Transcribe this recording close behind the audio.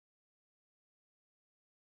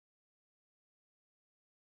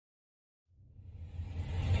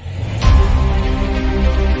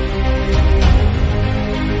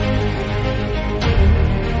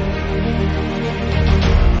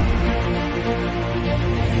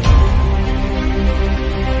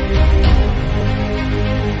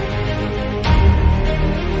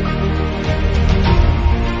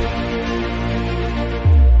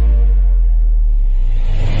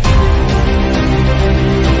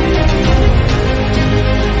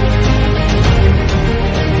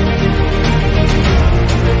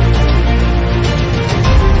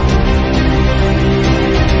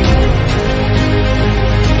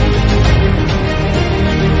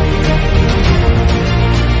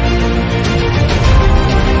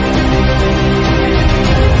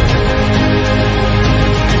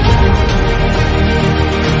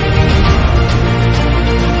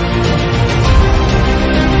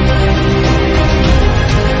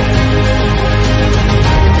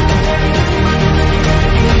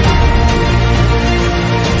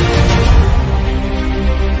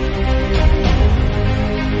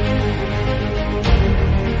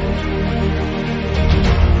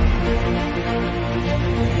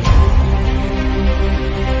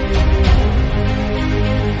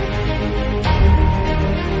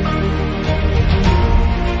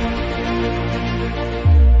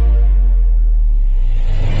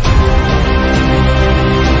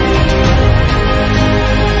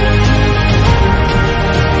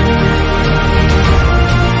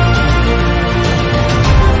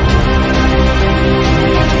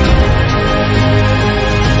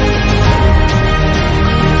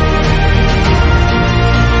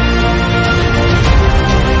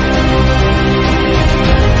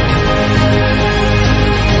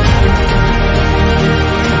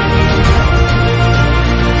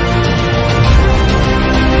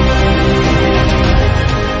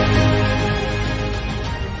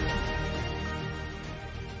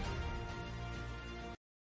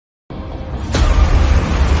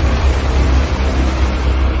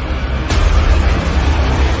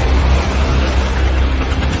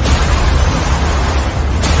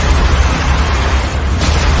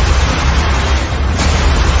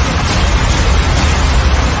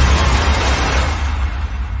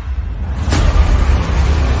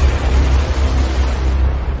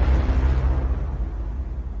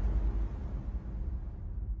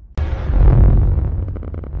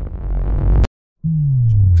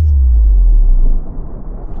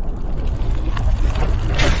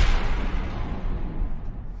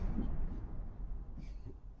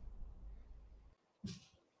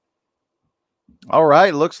All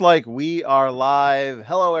right, looks like we are live.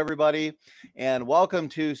 Hello, everybody, and welcome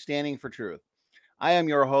to Standing for Truth. I am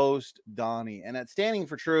your host, Donnie, and at Standing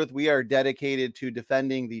for Truth, we are dedicated to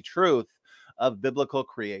defending the truth of biblical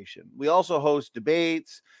creation. We also host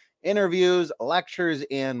debates, interviews, lectures,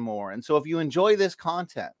 and more. And so if you enjoy this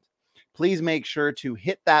content, please make sure to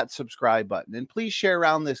hit that subscribe button and please share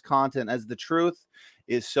around this content as the truth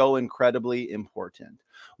is so incredibly important.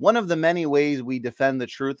 One of the many ways we defend the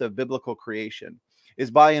truth of biblical creation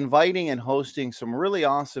is by inviting and hosting some really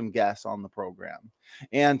awesome guests on the program.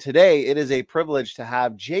 And today it is a privilege to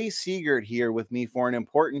have Jay Seegert here with me for an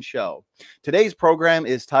important show. Today's program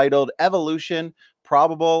is titled Evolution,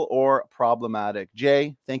 Probable or Problematic.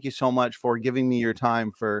 Jay, thank you so much for giving me your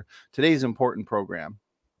time for today's important program.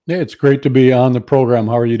 Yeah, it's great to be on the program.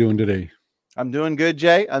 How are you doing today? I'm doing good,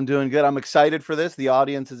 Jay. I'm doing good. I'm excited for this. The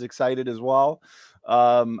audience is excited as well.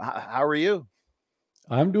 How are you?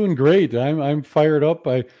 I'm doing great. I'm fired up.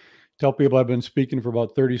 I tell people I've been speaking for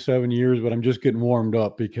about 37 years, but I'm just getting warmed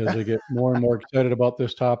up because I get more and more excited about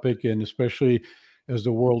this topic, and especially as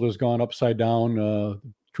the world has gone upside down,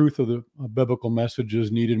 truth of the biblical message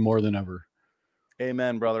is needed more than ever.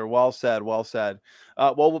 Amen, brother. Well said. Well said.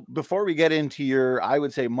 Well, before we get into your, I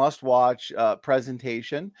would say, must-watch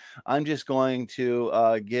presentation, I'm just going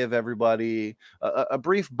to give everybody a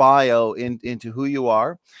brief bio into who you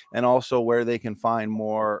are and also where they can find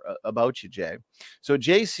more about you, Jay. So,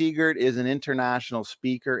 Jay Seegert is an international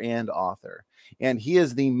speaker and author, and he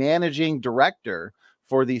is the managing director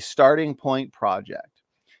for the Starting Point Project.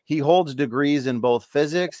 He holds degrees in both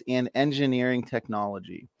physics and engineering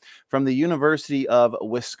technology from the University of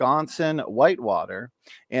Wisconsin-Whitewater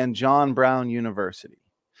and John Brown University.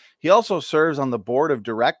 He also serves on the board of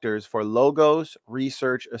directors for Logos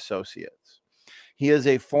Research Associates. He is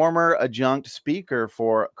a former adjunct speaker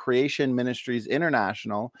for Creation Ministries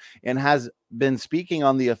International and has been speaking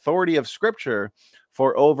on the authority of Scripture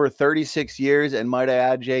for over 36 years. And might I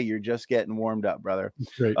add, Jay, you're just getting warmed up, brother.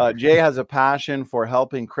 Great. Jay has a passion for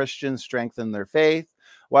helping Christians strengthen their faith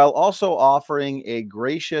while also offering a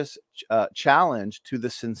gracious challenge to the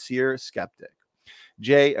sincere skeptic.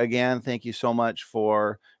 Jay, again, thank you so much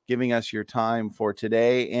for giving us your time for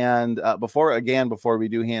today. And before we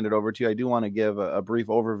do hand it over to you, I do want to give a brief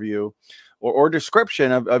overview or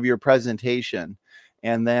description of your presentation,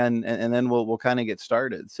 and then we'll kind of get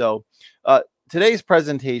started. So today's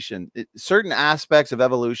presentation, certain aspects of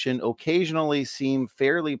evolution occasionally seem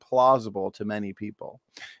fairly plausible to many people,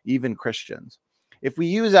 even Christians. If we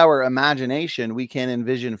use our imagination, we can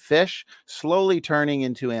envision fish slowly turning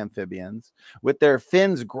into amphibians, with their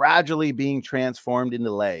fins gradually being transformed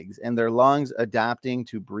into legs and their lungs adapting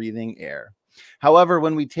to breathing air. However,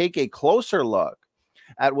 when we take a closer look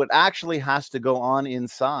at what actually has to go on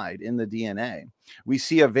inside in the DNA, we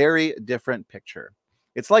see a very different picture.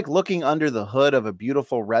 It's like looking under the hood of a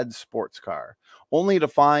beautiful red sports car, only to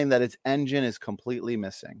find that its engine is completely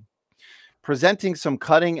missing. Presenting some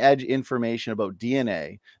cutting-edge information about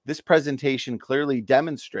DNA, this presentation clearly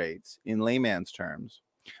demonstrates, in layman's terms,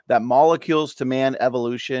 that molecules to man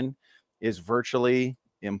evolution is virtually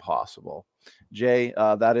impossible. Jay,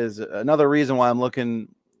 that is another reason why I'm looking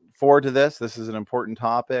forward to this. This is an important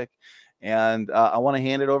topic, and I want to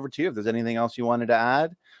hand it over to you if there's anything else you wanted to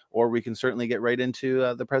add, or we can certainly get right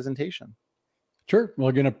into the presentation. Sure. Well,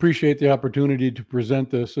 again, appreciate the opportunity to present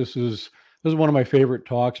this. This is one of my favorite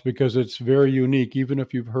talks because it's very unique. Even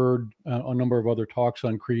if you've heard a number of other talks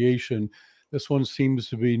on creation, this one seems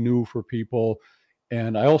to be new for people.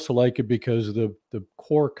 And I also like it because the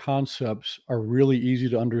core concepts are really easy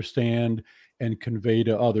to understand and convey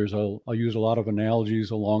to others. I'll use a lot of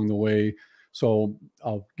analogies along the way. So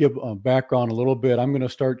I'll give a background a little bit. I'm going to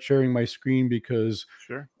start sharing my screen because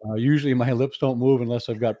Sure. usually my lips don't move unless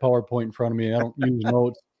I've got PowerPoint in front of me. I don't use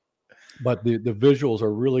notes, but the visuals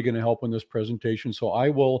are really going to help in this presentation. So I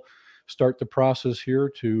will start the process here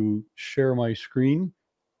to share my screen.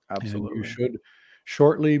 Absolutely. And you should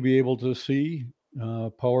shortly be able to see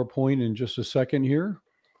PowerPoint in just a second here.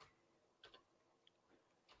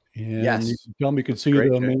 And yes, you can tell me you can see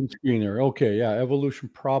great, the Jay. main screen there. Okay, yeah, evolution,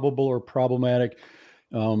 probable or problematic.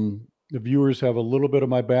 The viewers have a little bit of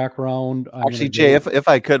my background. Actually, Jay, if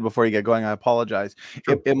I could, before you get going, I apologize.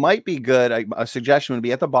 Sure. It might be good. A suggestion would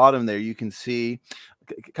be at the bottom there, you can see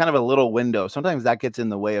kind of a little window. Sometimes that gets in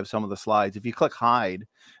the way of some of the slides. If you click hide,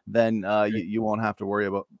 then you won't have to worry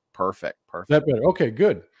about. Perfect. That better. Okay,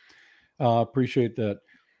 good. Appreciate that.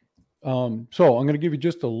 So I'm going to give you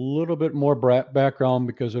just a little bit more background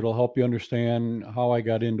because it'll help you understand how I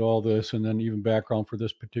got into all this, and then even background for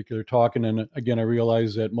this particular talk. And then again, I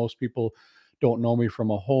realize that most people don't know me from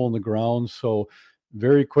a hole in the ground. So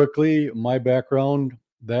very quickly, my background,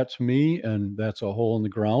 that's me, and that's a hole in the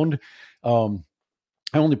ground.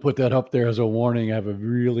 I only put that up there as a warning. I have a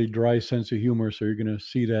really dry sense of humor, so you're going to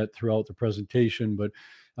see that throughout the presentation. But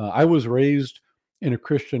I was raised in a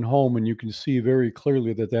Christian home, and you can see very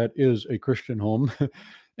clearly that that is a Christian home.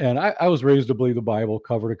 And I was raised to believe the Bible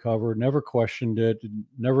cover to cover, never questioned it,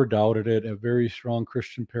 never doubted it. Have very strong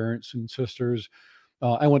Christian parents and sisters.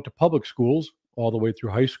 I went to public schools all the way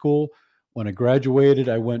through high school. When I graduated,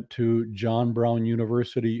 I went to John Brown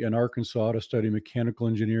University in Arkansas to study mechanical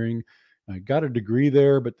engineering. I got a degree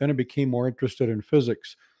there, but then I became more interested in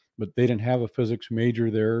physics. But they didn't have a physics major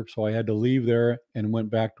there, so I had to leave there and went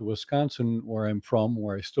back to Wisconsin, where I'm from,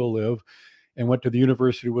 where I still live, and went to the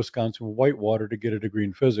University of Wisconsin-Whitewater to get a degree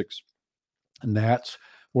in physics. And that's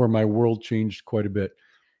where my world changed quite a bit.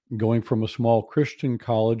 Going from a small Christian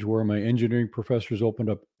college where my engineering professors opened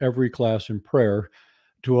up every class in prayer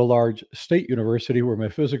to a large state university where my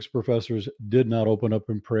physics professors did not open up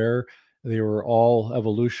in prayer. They were all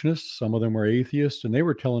evolutionists. Some of them were atheists, and they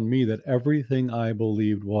were telling me that everything I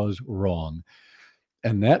believed was wrong.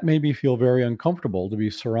 And that made me feel very uncomfortable to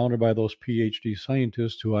be surrounded by those PhD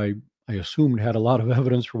scientists who I assumed had a lot of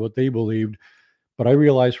evidence for what they believed. But I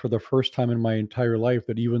realized for the first time in my entire life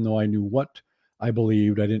that even though I knew what I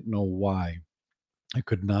believed, I didn't know why. I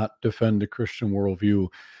could not defend the Christian worldview.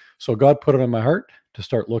 So God put it on my heart to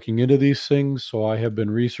start looking into these things. So I have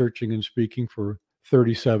been researching and speaking for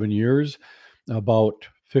 37 years. About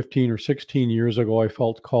 15 or 16 years ago, I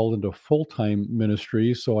felt called into full-time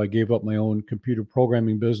ministry. So I gave up my own computer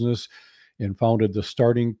programming business and founded the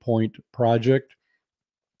Starting Point Project.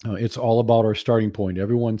 It's all about our starting point.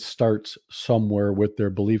 Everyone starts somewhere with their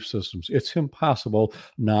belief systems. It's impossible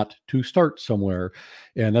not to start somewhere.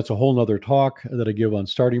 And that's a whole nother talk that I give on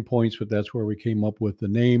starting points, but that's where we came up with the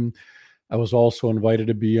name. I was also invited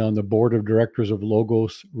to be on the board of directors of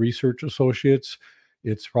Logos Research Associates.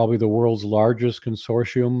 It's probably the world's largest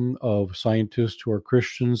consortium of scientists who are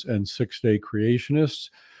Christians and six-day creationists.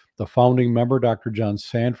 The founding member, Dr. John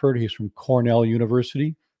Sanford, he's from Cornell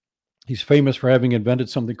University. He's famous for having invented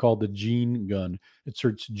something called the gene gun. It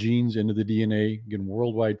inserts genes into the DNA, again,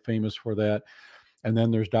 worldwide famous for that. And then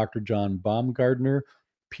there's Dr. John Baumgardner,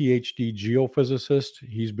 PhD geophysicist.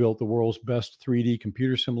 He's built the world's best 3D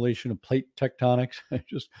computer simulation of plate tectonics,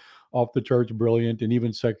 just off the charts brilliant. And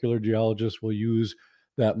even secular geologists will use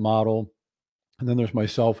that model. And then there's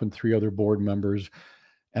myself and 3 other board members.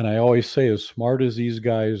 And I always say, as smart as these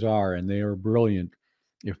guys are, and they are brilliant,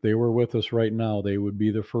 if they were with us right now, they would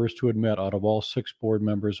be the first to admit out of all 6 board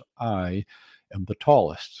members, I am the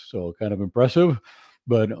tallest. So kind of impressive,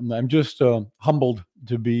 but I'm just humbled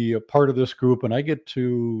to be a part of this group, and I get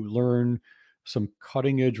to learn some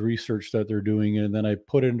cutting edge research that they're doing. And then I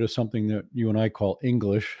put it into something that you and I call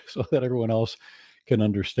English so that everyone else can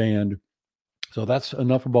understand. So that's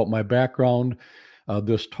enough about my background.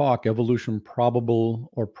 This talk, Evolution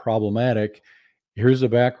Probable or Problematic, here's the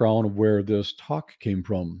background of where this talk came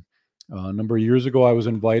from. A number of years ago, I was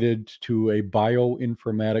invited to a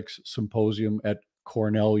bioinformatics symposium at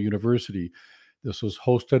Cornell University. This was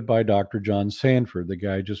hosted by Dr. John Sanford, the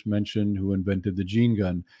guy I just mentioned who invented the gene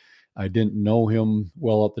gun. I didn't know him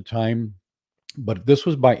well at the time, but this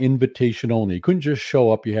was by invitation only. You couldn't just show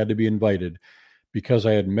up, you had to be invited. Because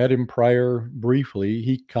I had met him prior briefly,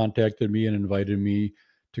 he contacted me and invited me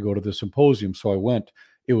to go to the symposium. So I went.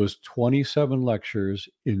 It was 27 lectures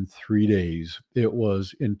in 3 days. It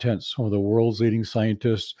was intense. Some of the world's leading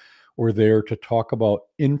scientists were there to talk about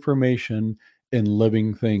information in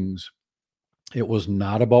living things. It was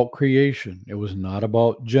not about creation. It was not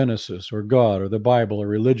about Genesis or God or the Bible or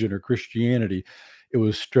religion or Christianity. It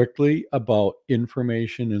was strictly about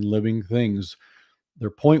information in living things. Their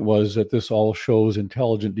point was that this all shows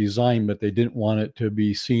intelligent design, but they didn't want it to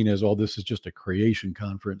be seen as, oh, this is just a creation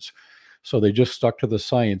conference. So they just stuck to the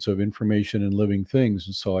science of information and living things.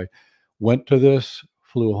 And so I went to this,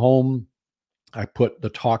 flew home. I put the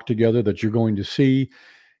talk together that you're going to see,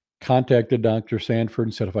 contacted Dr. Sanford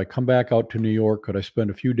and said, if I come back out to New York, could I spend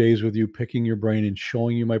a few days with you picking your brain and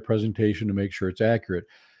showing you my presentation to make sure it's accurate?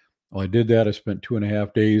 Well, I did that. I spent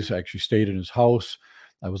 2.5 days. I actually stayed in his house.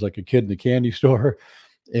 I was like a kid in the candy store.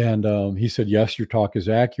 And he said, yes, your talk is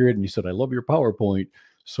accurate. And he said, I love your PowerPoint.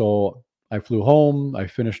 So I flew home, I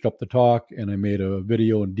finished up the talk, and I made a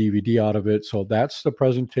video and DVD out of it. So that's the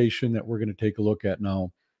presentation that we're going to take a look at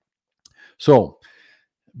now. So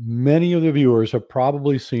many of the viewers have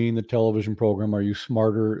probably seen the television program, Are You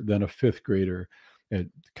Smarter Than a Fifth Grader? It's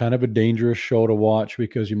kind of a dangerous show to watch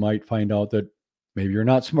because you might find out that maybe you're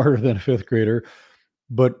not smarter than a fifth grader.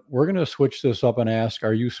 But we're going to switch this up and ask,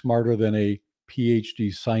 are you smarter than a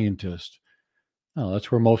PhD scientist? Oh,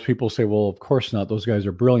 that's where most people say, well, of course not. Those guys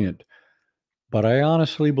are brilliant. But I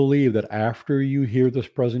honestly believe that after you hear this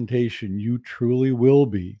presentation, you truly will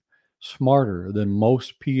be smarter than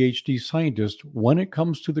most PhD scientists when it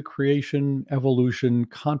comes to the creation evolution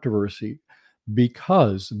controversy,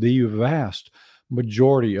 because the vast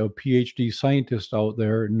majority of PhD scientists out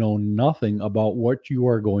there know nothing about what you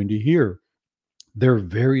are going to hear. They're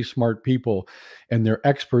very smart people and they're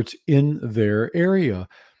experts in their area.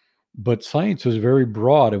 But science is very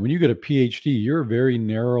broad. And when you get a PhD, you're very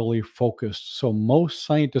narrowly focused. So most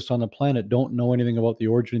scientists on the planet don't know anything about the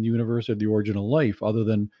origin of the universe or the origin of life other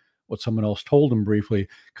than what someone else told them briefly,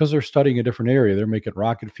 because they're studying a different area. They're making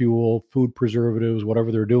rocket fuel, food preservatives, whatever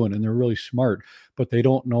they're doing, and they're really smart, but they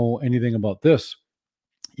don't know anything about this.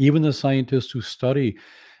 Even the scientists who study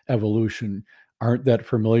evolution aren't that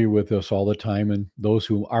familiar with this all the time. And those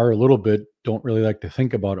who are a little bit don't really like to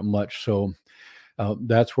think about it much. So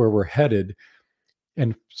that's where we're headed.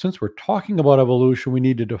 And since we're talking about evolution, we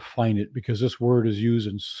need to define it because this word is used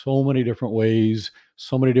in so many different ways,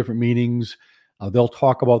 so many different meanings. They'll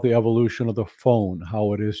talk about the evolution of the phone,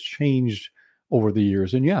 how it has changed over the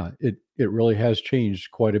years. And yeah, it really has changed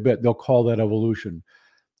quite a bit. They'll call that evolution.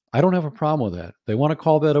 I don't have a problem with that. They want to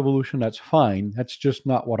call that evolution, that's fine. That's just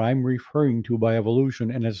not what I'm referring to by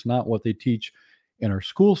evolution, and it's not what they teach in our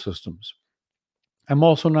school systems. I'm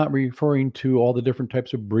also not referring to all the different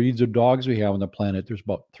types of breeds of dogs we have on the planet. There's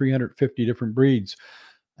about 350 different breeds.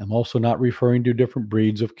 I'm also not referring to different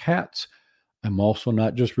breeds of cats. I'm also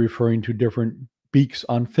not just referring to different beaks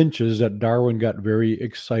on finches that Darwin got very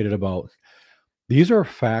excited about. These are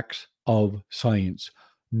facts of science.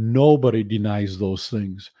 Nobody denies those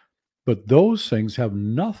things. But those things have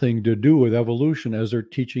nothing to do with evolution as they're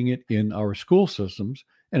teaching it in our school systems,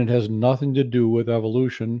 and it has nothing to do with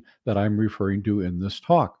evolution that I'm referring to in this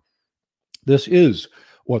talk. This is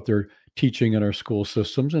what they're teaching in our school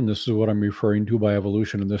systems, and this is what I'm referring to by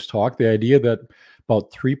evolution in this talk. The idea that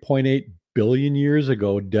about 3.8 billion years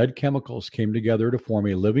ago, dead chemicals came together to form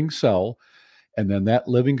a living cell, and then that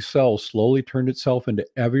living cell slowly turned itself into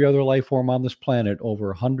every other life form on this planet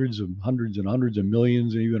over hundreds and hundreds and hundreds of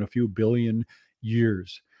millions and even a few billion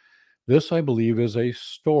years. This, I believe, is a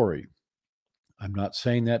story. I'm not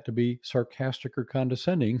saying that to be sarcastic or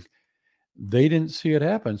condescending. They didn't see it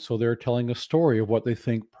happen, so they're telling a story of what they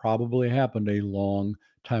think probably happened a long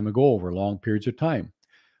time ago over long periods of time.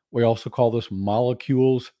 We also call this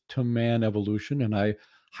molecules to man evolution, and I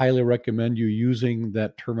highly recommend you using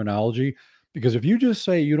that terminology, because if you just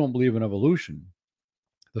say you don't believe in evolution,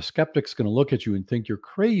 the skeptic's going to look at you and think you're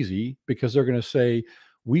crazy because they're going to say,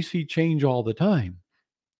 we see change all the time.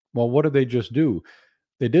 Well, what did they just do?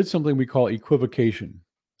 They did something we call equivocation.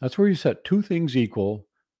 That's where you set two things equal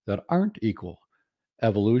that aren't equal: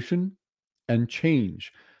 evolution and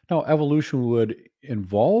change. Now, evolution would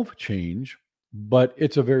involve change, but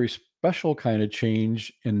it's a very special kind of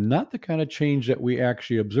change and not the kind of change that we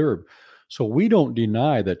actually observe. So we don't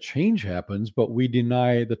deny that change happens, but we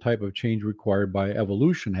deny the type of change required by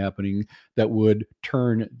evolution happening that would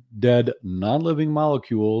turn dead non-living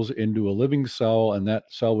molecules into a living cell, and that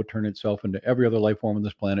cell would turn itself into every other life form on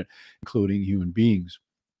this planet, including human beings.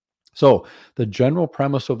 So, the general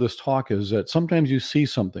premise of this talk is that sometimes you see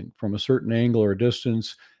something from a certain angle or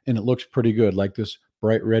distance and it looks pretty good, like this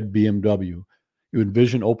bright red BMW. You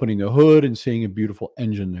envision opening a hood and seeing a beautiful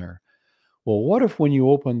engine there. Well, what if when you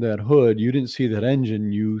opened that hood, you didn't see that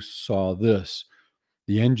engine, you saw this?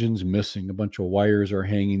 The engine's missing, a bunch of wires are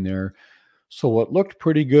hanging there. So, what looked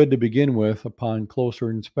pretty good to begin with, upon closer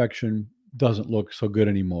inspection, doesn't look so good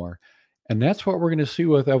anymore. And that's what we're going to see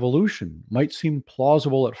with evolution. Might seem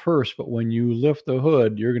plausible at first, but when you lift the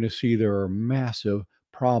hood, you're going to see there are massive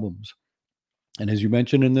problems. And as you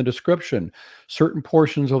mentioned in the description, certain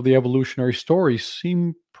portions of the evolutionary story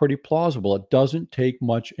seem pretty plausible. It doesn't take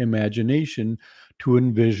much imagination to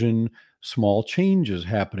envision small changes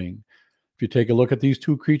happening. If you take a look at these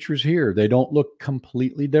two creatures here, they don't look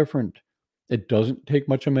completely different. It doesn't take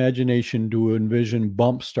much imagination to envision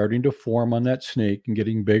bumps starting to form on that snake and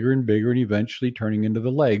getting bigger and bigger and eventually turning into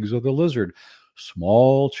the legs of the lizard.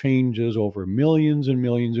 Small changes over millions and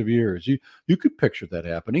millions of years. You could picture that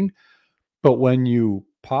happening. But when you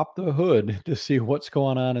pop the hood to see what's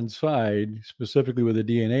going on inside, specifically with the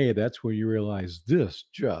DNA, that's where you realize this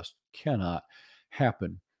just cannot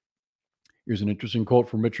happen. Here's an interesting quote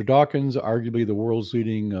from Richard Dawkins, arguably the world's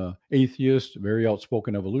leading atheist, very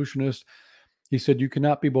outspoken evolutionist. He said, "You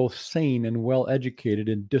cannot be both sane and well educated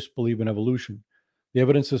and disbelieve in evolution. The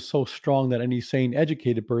evidence is so strong that any sane,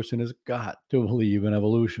 educated person has got to believe in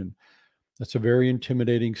evolution." That's a very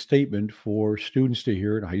intimidating statement for students to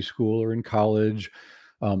hear in high school or in college.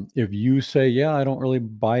 If you say, yeah, I don't really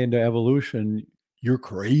buy into evolution, you're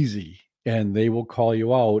crazy. And they will call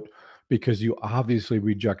you out because you obviously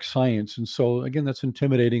reject science. And so, again, that's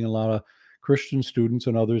intimidating. A lot of Christian students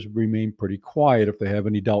and others remain pretty quiet if they have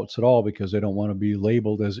any doubts at all because they don't want to be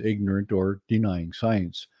labeled as ignorant or denying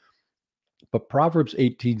science. But Proverbs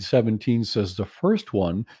 18:17 says the first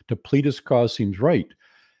one to plead his cause seems right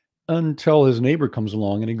until his neighbor comes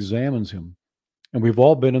along and examines him. And we've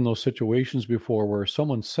all been in those situations before where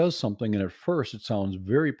someone says something and at first it sounds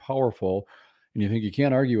very powerful and you think you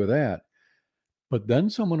can't argue with that. But then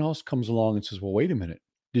someone else comes along and says, well, wait a minute.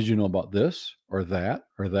 Did you know about this or that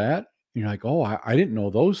or that? And you're like, oh, I didn't know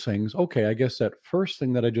those things. Okay, I guess that first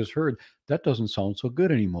thing that I just heard, that doesn't sound so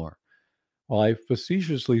good anymore. Well, I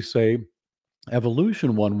facetiously say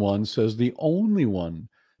Evolution 1:1 says the only one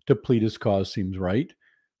to plead his cause seems right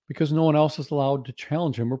because no one else is allowed to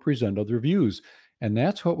challenge him or present other views. And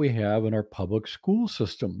that's what we have in our public school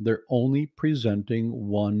system. They're only presenting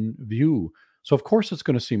one view. So, of course, it's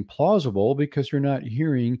going to seem plausible because you're not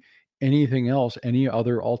hearing anything else, any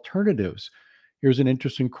other alternatives. Here's an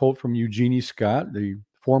interesting quote from Eugenie Scott, the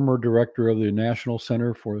former director of the National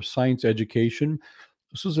Center for Science Education.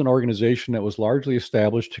 This is an organization that was largely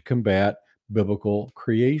established to combat biblical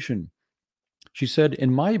creation. She said,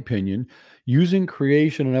 in my opinion, using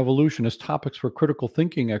creation and evolution as topics for critical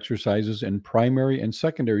thinking exercises in primary and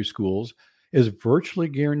secondary schools is virtually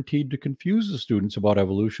guaranteed to confuse the students about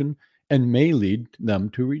evolution and may lead them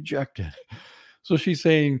to reject it. So she's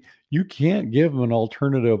saying you can't give them an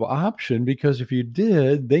alternative option because if you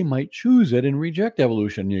did, they might choose it and reject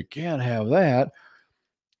evolution. You can't have that.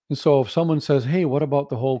 And so if someone says, hey, what about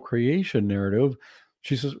the whole creation narrative?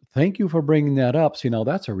 She says, thank you for bringing that up. See, now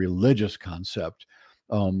that's a religious concept.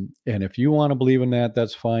 And if you want to believe in that,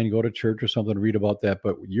 that's fine. Go to church or something, read about that.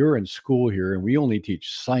 But you're in school here and we only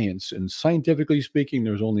teach science. And scientifically speaking,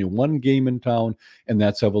 there's only one game in town, and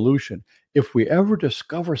that's evolution. If we ever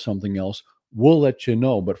discover something else, we'll let you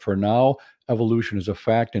know. But for now, evolution is a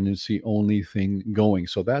fact and it's the only thing going.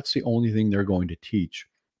 So that's the only thing they're going to teach.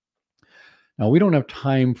 Now, we don't have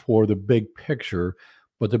time for the big picture,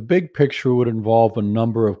 but the big picture would involve a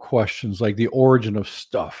number of questions like the origin of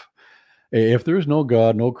stuff. If there's no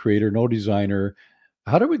God, no creator, no designer,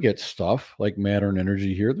 how do we get stuff like matter and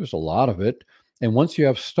energy here? There's a lot of it. And once you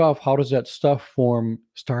have stuff, how does that stuff form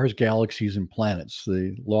stars, galaxies, and planets?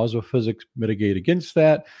 The laws of physics mitigate against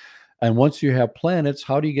that. And once you have planets,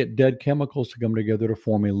 how do you get dead chemicals to come together to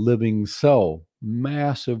form a living cell?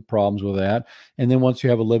 Massive problems with that. And then once you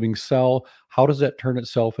have a living cell, how does that turn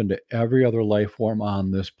itself into every other life form on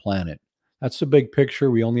this planet? That's the big picture.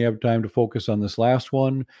 We only have time to focus on this last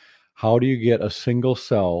one. How do you get a single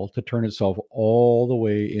cell to turn itself all the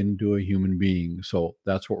way into a human being? So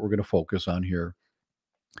that's what we're going to focus on here.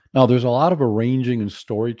 Now, there's a lot of arranging and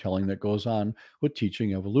storytelling that goes on with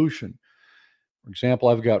teaching evolution. For example,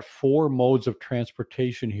 I've got 4 modes of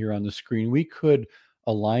transportation here on the screen. We could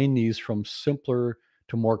align these from simpler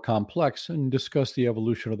to more complex and discuss the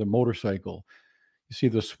evolution of the motorcycle. You see,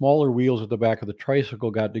 the smaller wheels at the back of the tricycle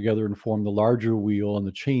got together and formed the larger wheel and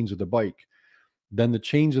the chains of the bike. Then the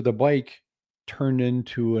chains of the bike turned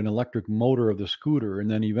into an electric motor of the scooter. And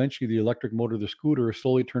then eventually the electric motor of the scooter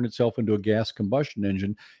slowly turned itself into a gas combustion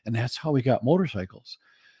engine. And that's how we got motorcycles.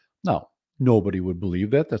 Now, nobody would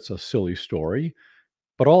believe that. That's a silly story.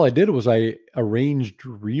 But all I did was I arranged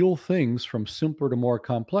real things from simpler to more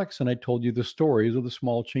complex, and I told you the stories of the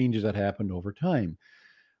small changes that happened over time.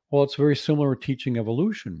 Well, it's very similar to teaching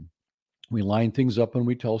evolution. We line things up and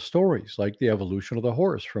we tell stories, like the evolution of the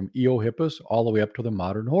horse from Eohippus all the way up to the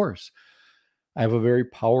modern horse. I have a very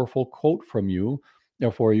powerful quote from you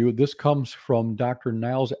for you. This comes from Dr.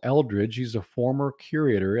 Niles Eldridge. He's a former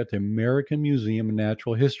curator at the American Museum of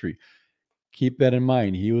Natural History. Keep that in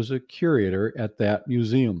mind. He was a curator at that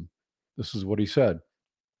museum. This is what he said.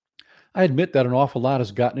 I admit that an awful lot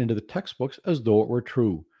has gotten into the textbooks as though it were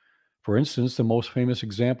true. For instance, the most famous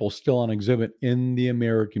example still on exhibit in the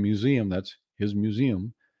American Museum, that's his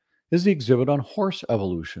museum, is the exhibit on horse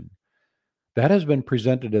evolution. That has been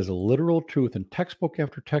presented as a literal truth in textbook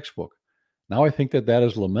after textbook. Now I think that that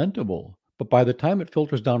is lamentable, but by the time it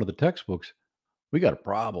filters down to the textbooks, we got a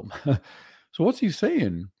problem. So what's he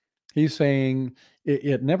saying? He's saying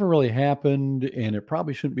it never really happened and it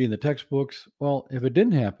probably shouldn't be in the textbooks. Well, if it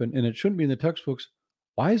didn't happen and it shouldn't be in the textbooks,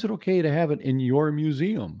 why is it okay to have it in your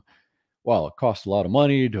museum? Well, it costs a lot of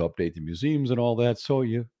money to update the museums and all that. So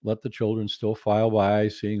you let the children still file by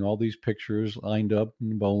seeing all these pictures lined up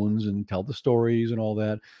and bones and tell the stories and all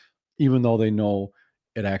that, even though they know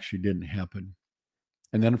it actually didn't happen.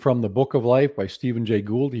 And then from the Book of Life by Stephen Jay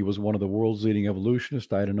Gould, he was one of the world's leading evolutionists,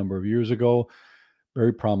 died a number of years ago.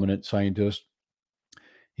 very prominent scientist.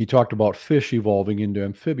 He talked about fish evolving into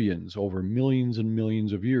amphibians over millions and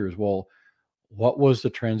millions of years. Well, what was the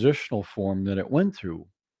transitional form that it went through?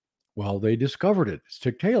 Well, they discovered it. It's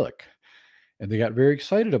Tiktaalik, and they got very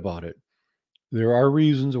excited about it. There are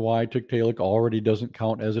reasons why Tiktaalik already doesn't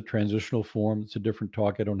count as a transitional form. It's a different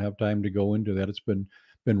talk. I don't have time to go into that. It's been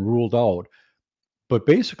ruled out. But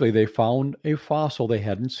basically, they found a fossil they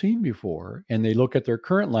hadn't seen before, and they look at their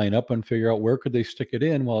current lineup and figure out where could they stick it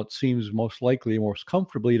in. Well, it seems most likely, most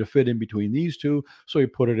comfortably to fit in between these two. So you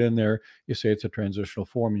put it in there. You say it's a transitional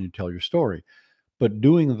form, and you tell your story. But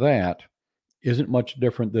doing that isn't much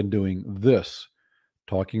different than doing this,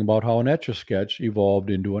 talking about how an Etch-a-Sketch evolved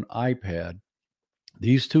into an iPad.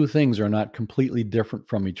 These two things are not completely different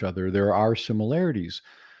from each other. There are similarities.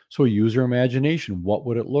 So use your imagination. What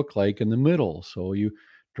would it look like in the middle? So you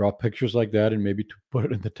draw pictures like that and maybe put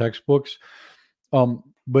it in the textbooks.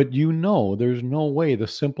 But there's no way the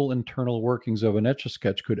simple internal workings of an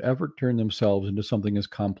Etch-a-Sketch could ever turn themselves into something as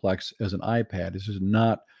complex as an iPad. This is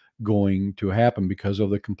not going to happen because of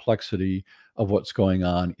the complexity of what's going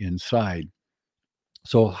on inside.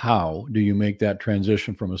 So how do you make that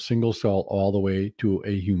transition from a single cell all the way to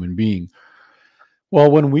a human being? Well,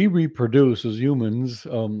 when we reproduce as humans,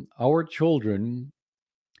 our children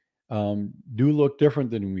do look different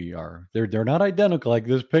than we are. They're not identical like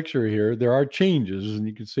this picture here. There are changes, and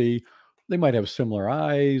you can see they might have similar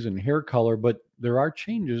eyes and hair color, but there are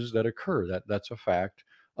changes that occur. That's a fact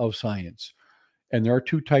of science. And there are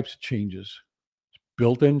two types of changes: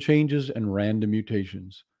 built-in changes and random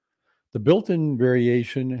mutations. The built-in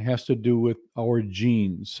variation has to do with our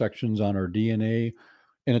genes, sections on our DNA,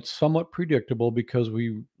 and it's somewhat predictable because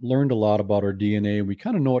we learned a lot about our DNA and we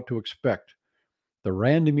kind of know what to expect. The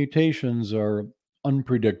random mutations are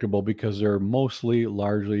unpredictable because they're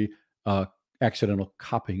largely uh, accidental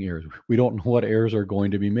copying errors. We don't know what errors are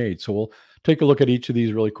going to be made. So we'll take a look at each of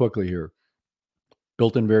these really quickly here.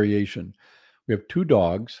 Built-in variation. We have two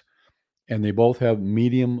dogs, and they both have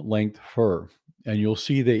medium length fur. And you'll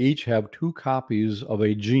see they each have two copies of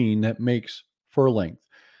a gene that makes fur length.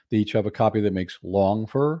 They each have a copy that makes long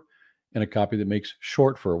fur and a copy that makes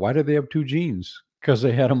short fur. Why do they have two genes? Because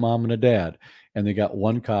they had a mom and a dad, and they got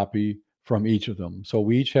one copy from each of them. So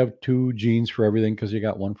we each have two genes for everything because you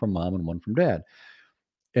got one from mom and one from dad.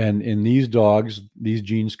 And in these dogs, these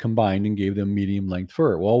genes combined and gave them medium length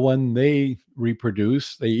fur. Well, when they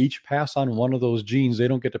reproduce, they each pass on one of those genes. They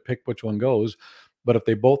don't get to pick which one goes. But if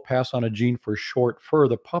they both pass on a gene for short fur,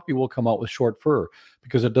 the puppy will come out with short fur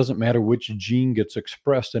because it doesn't matter which gene gets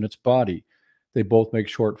expressed in its body. They both make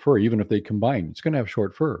short fur. Even if they combine, it's going to have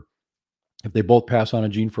short fur. If they both pass on a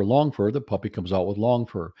gene for long fur, the puppy comes out with long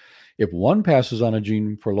fur. If one passes on a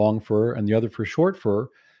gene for long fur and the other for short fur,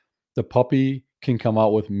 the puppy can come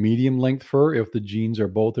out with medium length fur if the genes are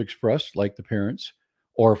both expressed like the parents,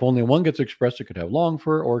 or if only one gets expressed, it could have long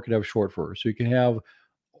fur or it could have short fur. So you can have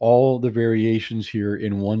all the variations here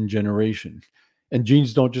in one generation. And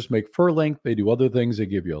genes don't just make fur length, they do other things. They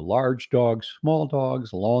give you large dogs, small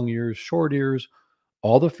dogs, long ears, short ears.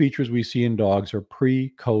 All the features we see in dogs are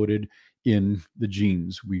pre-coded in the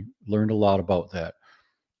genes. We learned a lot about that.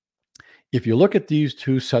 If you look at these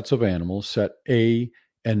two sets of animals, set A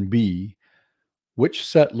and B, which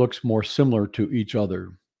set looks more similar to each other?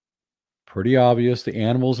 Pretty obvious. The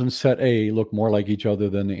animals in set A look more like each other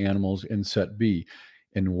than the animals in set B.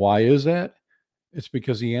 And why is that? It's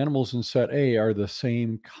because the animals in set A are the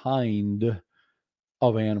same kind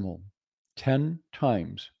of animal. 10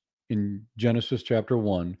 times in Genesis chapter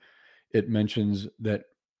 1, it mentions that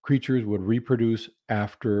creatures would reproduce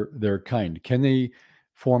after their kind. Can they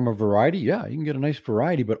form a variety? Yeah, you can get a nice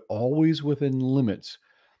variety, but always within limits.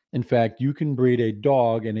 In fact, you can breed a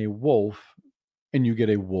dog and a wolf, and you get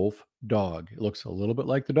a wolf dog. It looks a little bit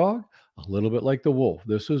like the dog, a little bit like the wolf.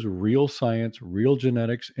 This is real science, real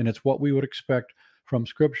genetics, and it's what we would expect from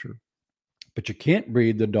Scripture. But you can't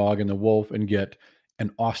breed the dog and the wolf and get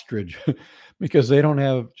an ostrich because they don't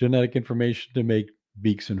have genetic information to make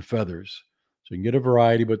beaks and feathers. So you can get a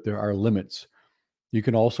variety, but there are limits. You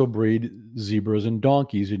can also breed zebras and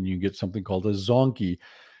donkeys, and you get something called a zonkey.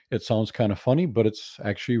 It sounds kind of funny, but it's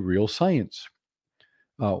actually real science.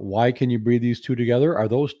 Why can you breed these two together? Are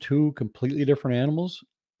those two completely different animals?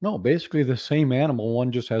 No, basically the same animal.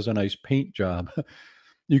 One just has a nice paint job.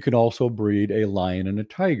 You can also breed a lion and a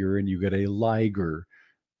tiger, and you get a liger.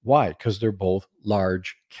 Why? Because they're both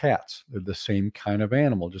large cats. They're the same kind of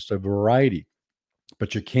animal, just a variety.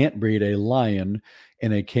 But you can't breed a lion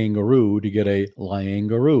and a kangaroo to get a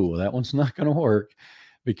liangaroo. That one's not going to work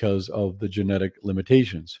because of the genetic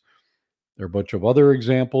limitations. There are a bunch of other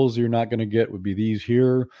examples you're not going to get would be these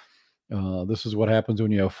here. This is what happens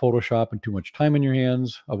when you have Photoshop and too much time in your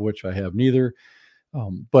hands, of which I have neither.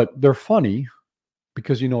 But they're funny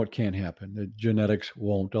because it can't happen. The genetics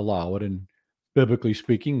won't allow it. And biblically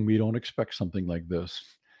speaking, we don't expect something like this.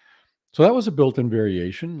 So that was a built-in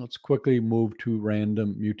variation. Let's quickly move to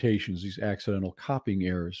random mutations, these accidental copying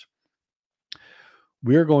errors.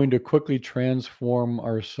 We are going to quickly transform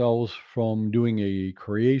ourselves from doing a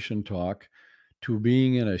creation talk to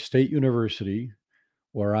being in a state university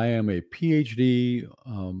where I am a PhD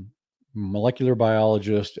molecular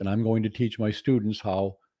biologist, and I'm going to teach my students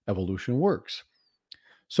how evolution works.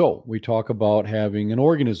 So we talk about having an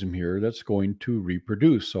organism here that's going to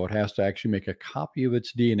reproduce. So it has to actually make a copy of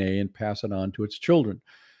its DNA and pass it on to its children.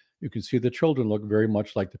 You can see the children look very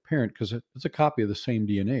much like the parent because it's a copy of the same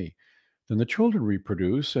DNA. Then the children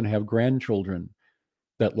reproduce and have grandchildren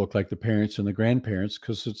that look like the parents and the grandparents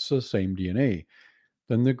because it's the same DNA.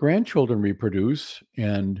 Then the grandchildren reproduce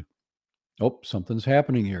and, something's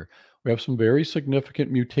happening here. We have some very significant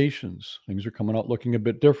mutations. Things are coming out looking a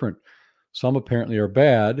bit different. Some apparently are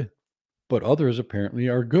bad, but others apparently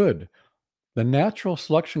are good. The natural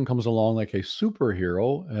selection comes along like a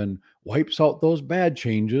superhero and wipes out those bad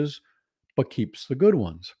changes, but keeps the good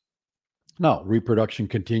ones. Now, reproduction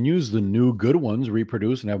continues. The new good ones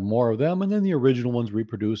reproduce and have more of them, and then the original ones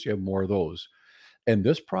reproduce, you have more of those. And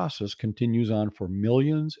this process continues on for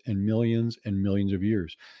millions and millions and millions of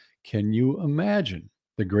years. Can you imagine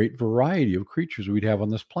the great variety of creatures we'd have on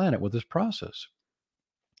this planet with this process?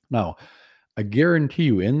 Now, I guarantee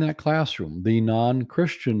you in that classroom, the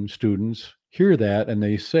non-Christian students hear that and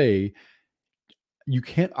they say, you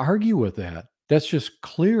can't argue with that. That's just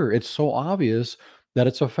clear. It's so obvious that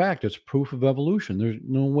it's a fact. It's proof of evolution. There's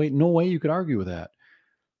no way you could argue with that.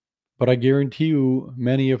 But I guarantee you,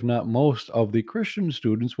 many, if not most, of the Christian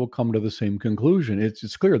students will come to the same conclusion.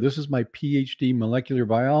 It's clear. This is my PhD molecular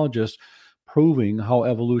biologist proving how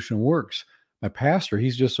evolution works. My pastor,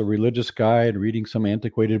 he's just a religious guy and reading some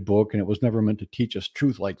antiquated book, and it was never meant to teach us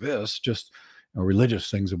truth like this, just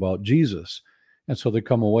religious things about Jesus. And so they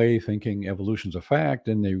come away thinking evolution's a fact,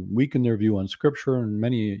 and they weaken their view on Scripture, and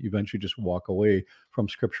many eventually just walk away from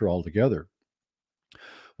Scripture altogether.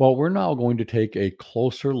 Well, we're now going to take a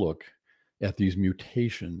closer look at these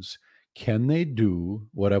mutations. Can they do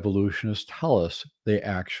what evolutionists tell us they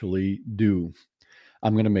actually do?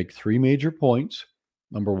 I'm going to make three major points.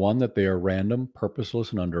 Number one, that they are random,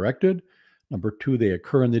 purposeless, and undirected. Number two, they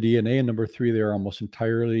occur in the DNA. And number three, they are almost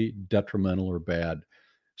entirely detrimental or bad.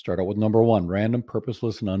 Start out with number one, random,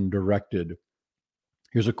 purposeless, and undirected.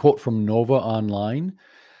 Here's a quote from Nova Online.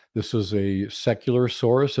 This is a secular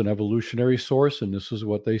source, an evolutionary source, and this is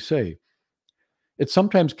what they say. It's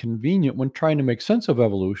sometimes convenient when trying to make sense of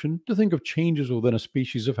evolution to think of changes within a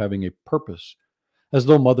species of having a purpose, as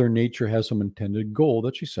though Mother Nature has some intended goal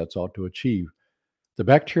that she sets out to achieve. The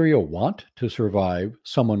bacteria want to survive,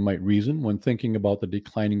 someone might reason, when thinking about the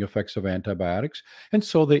declining effects of antibiotics, and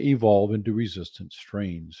so they evolve into resistant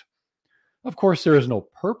strains. Of course, there is no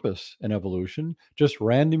purpose in evolution, just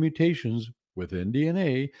random mutations within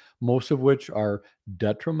DNA, most of which are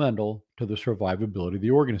detrimental to the survivability of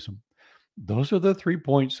the organism. Those are the 3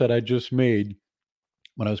 points that I just made.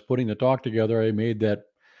 When I was putting the talk together, I made that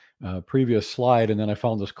previous slide, and then I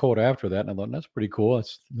found this quote after that, and I thought, that's pretty cool.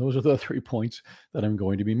 Those are the 3 points that I'm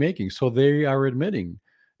going to be making. So they are admitting,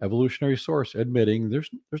 evolutionary source admitting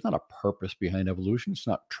there's not a purpose behind evolution. It's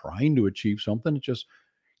not trying to achieve something. It just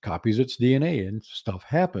copies its DNA and stuff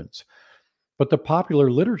happens. But the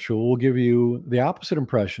popular literature will give you the opposite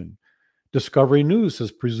impression. Discovery News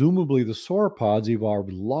says presumably the sauropods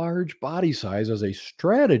evolved large body size as a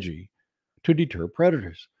strategy to deter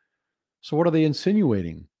predators. So what are they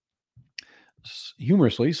insinuating?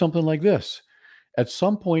 Humorously, something like this. At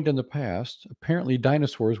some point in the past, apparently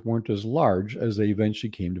dinosaurs weren't as large as they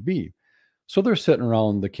eventually came to be. So they're sitting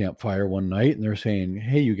around the campfire one night and they're saying,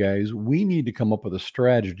 hey, you guys, we need to come up with a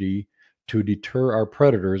strategy to deter our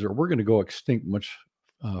predators or we're going to go extinct much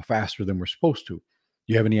faster than we're supposed to.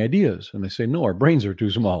 Do you have any ideas? And they say, no, our brains are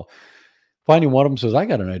too small. Finally, one of them says, I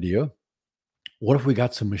got an idea. What if we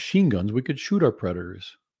got some machine guns? We could shoot our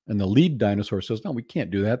predators. And the lead dinosaur says, no, we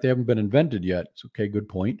can't do that. They haven't been invented yet. It's okay, good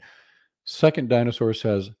point. Second dinosaur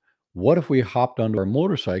says, what if we hopped onto our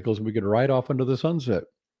motorcycles and we could ride off into the sunset?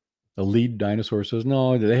 The lead dinosaur says,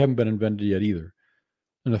 no, they haven't been invented yet either.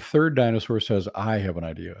 And the third dinosaur says, I have an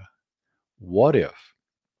idea. What if,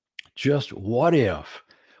 just what if,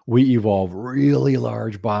 we evolve really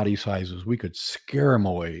large body sizes? We could scare them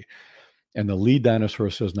away. And the lead dinosaur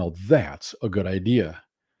says, now that's a good idea.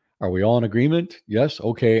 Are we all in agreement? Yes.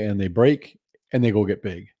 Okay. And they break and they go get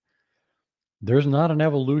big. There's not an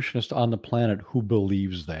evolutionist on the planet who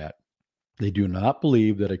believes that. They do not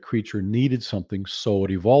believe that a creature needed something, so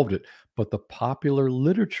it evolved it. But the popular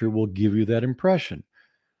literature will give you that impression.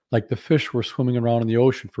 Like the fish were swimming around in the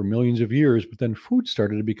ocean for millions of years, but then food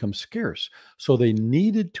started to become scarce. So they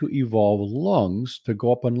needed to evolve lungs to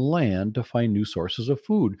go up on land to find new sources of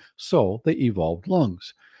food. So they evolved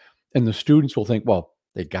lungs. And the students will think, well,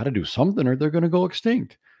 they got to do something or they're going to go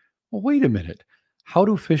extinct. Well, wait a minute. How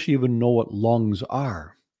do fish even know what lungs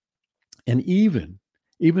are? And even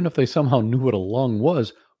if they somehow knew what a lung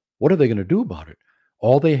was, what are they going to do about it?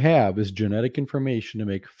 All they have is genetic information to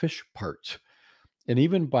make fish parts. And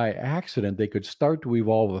even by accident, they could start to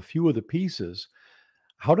evolve a few of the pieces.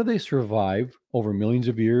 How do they survive over millions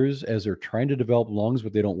of years as they're trying to develop lungs,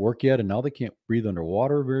 but they don't work yet? And now they can't breathe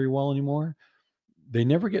underwater very well anymore? They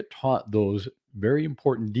never get taught those very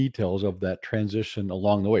important details of that transition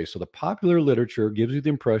along the way. So the popular literature gives you the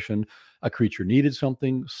impression a creature needed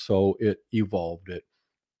something, so it evolved it.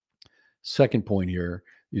 Second point here,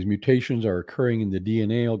 these mutations are occurring in the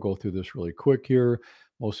DNA. I'll go through this really quick here.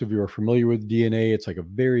 Most of you are familiar with DNA. It's like a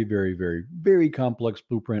very, very, very, very complex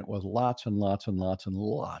blueprint with lots and lots and lots and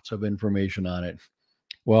lots of information on it.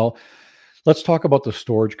 Well, let's talk about the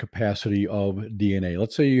storage capacity of DNA.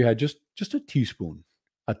 Let's say you had just a teaspoon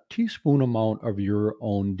amount of your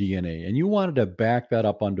own DNA, and you wanted to back that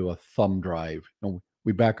up onto a thumb drive.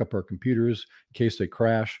 We back up our computers in case they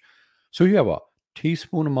crash. So you have a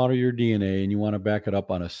teaspoon amount of your DNA, and you want to back it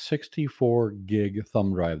up on a 64 gig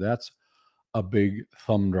thumb drive. That's a big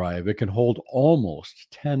thumb drive. It can hold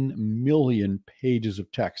almost 10 million pages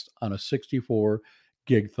of text on a 64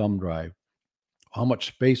 gig thumb drive. How much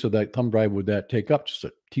space of that thumb drive would that take up? Just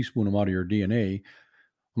a teaspoon amount of your DNA.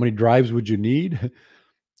 How many drives would you need?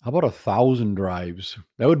 How about 1,000 drives?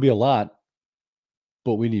 That would be a lot,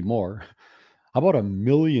 but we need more. How about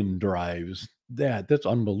 1,000,000 drives? That's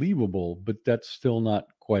unbelievable, but that's still not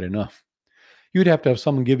quite enough. You'd have to have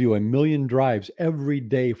someone give you 1,000,000 drives every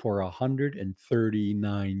day for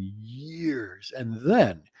 139 years. And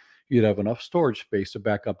then you'd have enough storage space to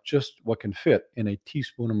back up just what can fit in a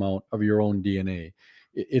teaspoon amount of your own DNA.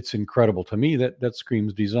 It's incredible to me. That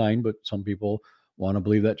screams design, but some people want to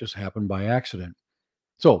believe that just happened by accident.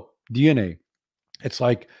 So DNA, it's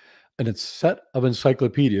like a set of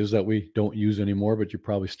encyclopedias that we don't use anymore, but you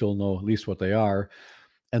probably still know at least what they are.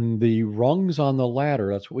 And the rungs on the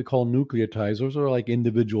ladder, that's what we call nucleotides. Those are like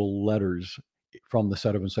individual letters from the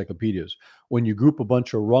set of encyclopedias. When you group a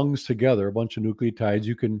bunch of rungs together, a bunch of nucleotides,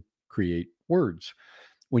 you can create words.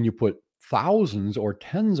 When you put thousands or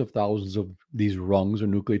tens of thousands of these rungs or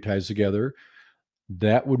nucleotides together,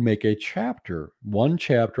 that would make a chapter, one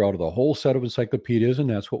chapter out of the whole set of encyclopedias, and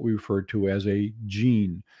that's what we refer to as a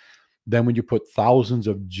gene. Then when you put thousands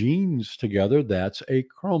of genes together, that's a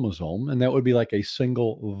chromosome, and that would be like a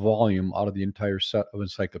single volume out of the entire set of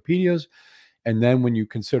encyclopedias. And then when you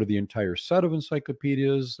consider the entire set of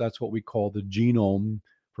encyclopedias, that's what we call the genome.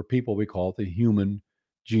 For people, we call it the human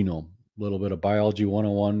genome. A little bit of biology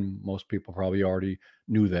 101. Most people probably already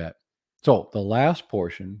knew that. So the last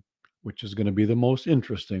portion, which is going to be the most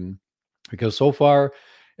interesting, because so far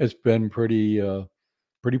it's been pretty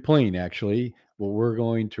plain, actually. Well, we're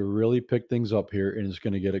going to really pick things up here, and it's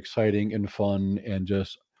going to get exciting and fun and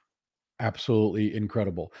just absolutely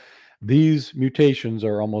incredible. These mutations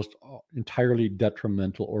are almost entirely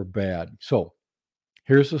detrimental or bad. So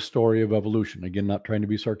here's the story of evolution. Again, not trying to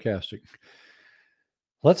be sarcastic.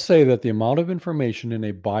 Let's say that the amount of information in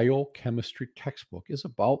a biochemistry textbook is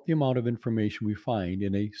about the amount of information we find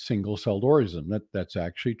in a single-celled organism. That's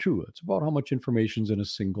actually true. It's about how much information is in a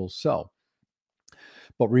single cell.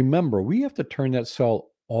 But remember, we have to turn that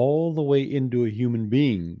cell all the way into a human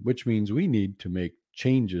being, which means we need to make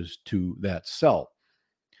changes to that cell.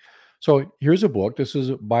 So here's a book. This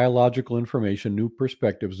is Biological Information, New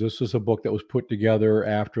Perspectives. This is a book that was put together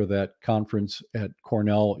after that conference at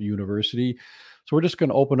Cornell University. So we're just going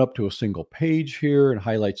to open up to a single page here and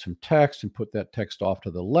highlight some text and put that text off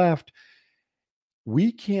to the left.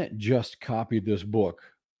 We can't just copy this book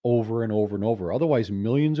over and over and over. Otherwise,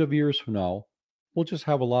 millions of years from now, we'll just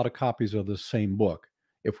have a lot of copies of the same book.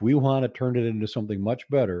 If we want to turn it into something much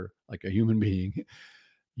better, like a human being,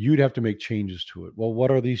 you'd have to make changes to it. Well,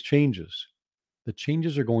 what are these changes? The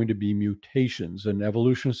changes are going to be mutations, and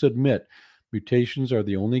evolutionists admit mutations are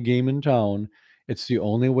the only game in town. It's the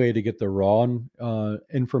only way to get the raw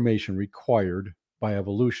information required by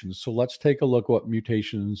evolution. So let's take a look what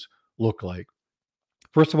mutations look like.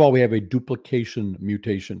 First of all, we have a duplication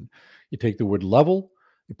mutation. You take the word level,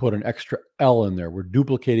 you put an extra L in there. We're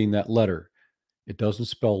duplicating that letter. It doesn't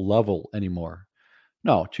spell level anymore.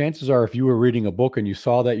 No, chances are if you were reading a book and you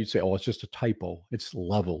saw that, you'd say, oh, it's just a typo. It's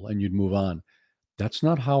level, and you'd move on. That's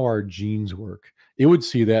not how our genes work. It would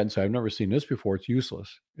see that and say, I've never seen this before. It's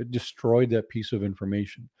useless. It destroyed that piece of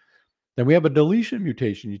information. Then we have a deletion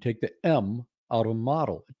mutation. You take the M out of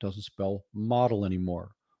model. It doesn't spell model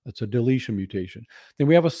anymore. That's a deletion mutation. Then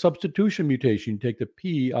we have a substitution mutation. You take the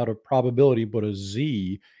P out of probability, put a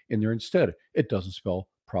Z in there instead. It doesn't spell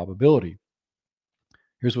probability.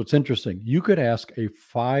 Here's what's interesting. You could ask a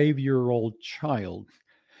 5-year-old child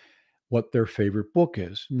what their favorite book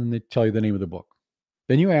is, and then they tell you the name of the book.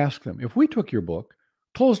 Then you ask them, if we took your book,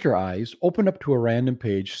 closed our eyes, opened up to a random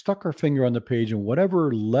page, stuck our finger on the page, and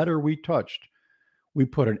whatever letter we touched, we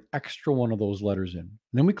put an extra one of those letters in. And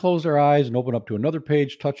then we close our eyes and open up to another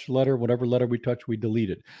page, touch the letter, whatever letter we touch, we delete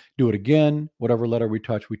it. Do it again, whatever letter we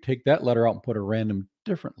touch, we take that letter out and put a random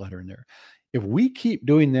different letter in there. If we keep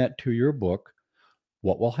doing that to your book,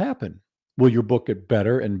 what will happen? Will your book get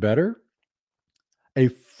better and better? A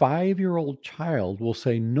 5-year-old child will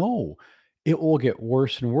say, no, it will get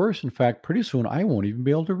worse and worse. In fact, pretty soon I won't even be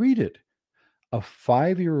able to read it. A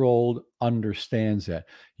 5-year-old understands that.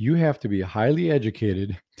 You have to be highly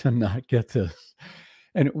educated to not get this.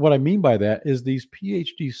 And what I mean by that is these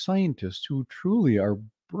PhD scientists who truly are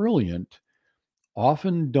brilliant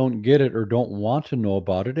often don't get it or don't want to know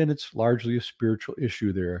about it. And it's largely a spiritual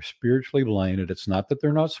issue. They're spiritually blinded. It's not that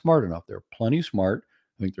they're not smart enough. They're plenty smart.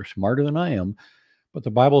 I think they're smarter than I am. But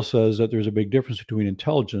the Bible says that there's a big difference between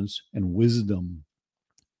intelligence and wisdom.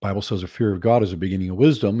 The Bible says the fear of God is the beginning of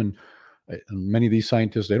wisdom. And many of these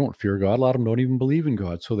scientists, they don't fear God. A lot of them don't even believe in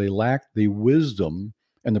God. So they lack the wisdom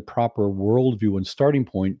and the proper worldview and starting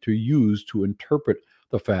point to use to interpret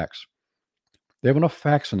the facts. They have enough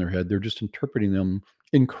facts in their head. They're just interpreting them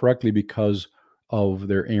incorrectly because of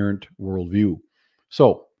their errant worldview.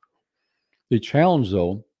 So the challenge,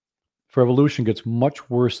 though, for evolution gets much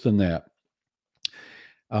worse than that.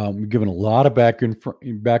 Given a lot of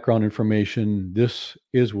background information, this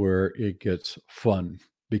is where it gets fun,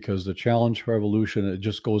 because the challenge for evolution, it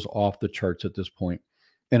just goes off the charts at this point.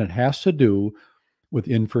 And it has to do with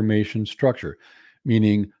information structure,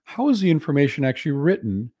 meaning how is the information actually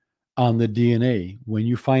written on the DNA? When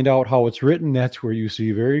you find out how it's written, that's where you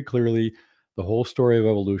see very clearly the whole story of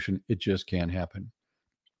evolution. It just can't happen.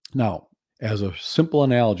 Now, as a simple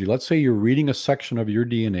analogy, let's say you're reading a section of your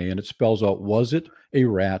DNA and it spells out, was it a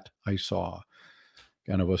rat I saw?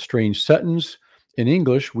 Kind of a strange sentence. In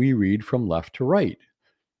English, we read from left to right.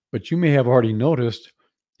 But you may have already noticed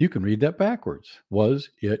you can read that backwards. Was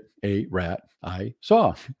it a rat I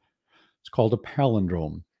saw? It's called a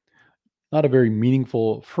palindrome. Not a very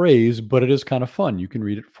meaningful phrase, but it is kind of fun. You can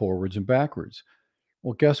read it forwards and backwards.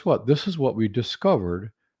 Well, guess what? This is what we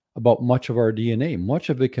discovered about much of our DNA. Much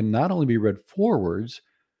of it can not only be read forwards,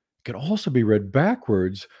 it can also be read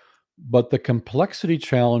backwards, but the complexity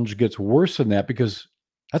challenge gets worse than that, because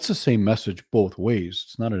that's the same message both ways.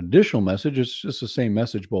 It's not an additional message, it's just the same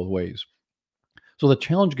message both ways. So the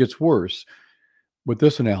challenge gets worse with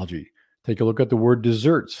this analogy. Take a look at the word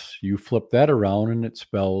desserts. You flip that around and it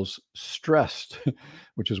spells stressed,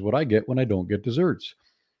 which is what I get when I don't get desserts.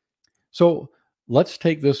 So let's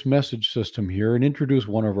take this message system here and introduce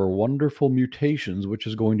one of our wonderful mutations, which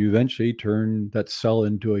is going to eventually turn that cell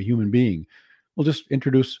into a human being. We'll just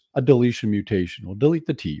introduce a deletion mutation. We'll delete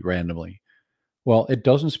the T randomly. Well, it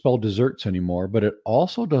doesn't spell desserts anymore, but it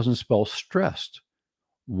also doesn't spell stressed.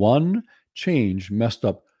 One change messed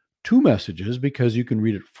up two messages because you can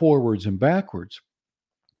read it forwards and backwards.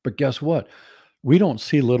 But guess what? We don't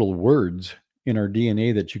see little words in our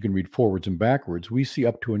DNA that you can read forwards and backwards. We see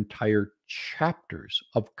up to entire chapters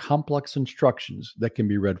of complex instructions that can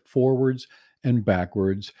be read forwards and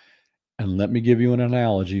backwards. And let me give you an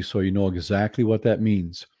analogy so you know exactly what that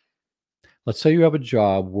means. Let's say you have a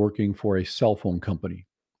job working for a cell phone company,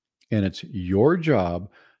 and it's your job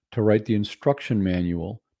to write the instruction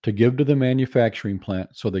manual to give to the manufacturing plant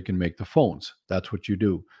so they can make the phones. That's what you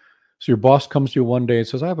do. So your boss comes to you one day and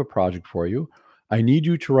says, I have a project for you. I need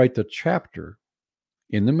you to write the chapter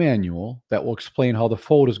in the manual that will explain how the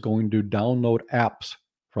phone is going to download apps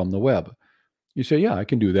from the web. You say, yeah, I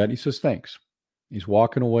can do that. He says, thanks. He's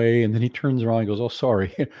walking away, and then he turns around and goes, oh,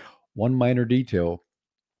 sorry, one minor detail.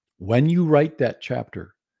 When you write that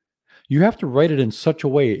chapter, you have to write it in such a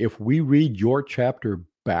way, if we read your chapter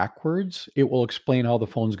backwards, it will explain how the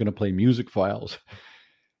phone's going to play music files.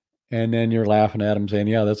 And then you're laughing at him saying,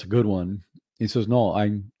 yeah, that's a good one. He says, no,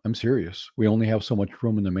 I'm serious. We only have so much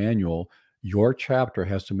room in the manual. Your chapter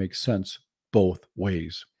has to make sense both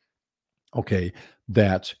ways. Okay,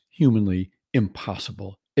 that's humanly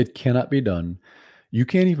impossible. It cannot be done. You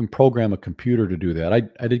can't even program a computer to do that.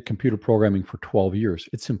 I did computer programming for 12 years.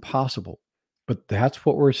 It's impossible. But that's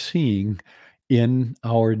what we're seeing in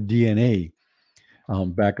our DNA.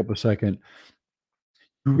 Back up a second.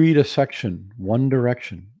 You read a section, one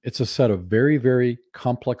direction. It's a set of very, very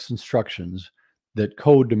complex instructions that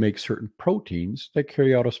code to make certain proteins that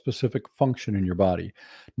carry out a specific function in your body.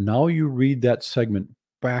 Now you read that segment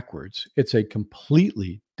backwards. It's a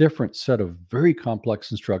completely different set of very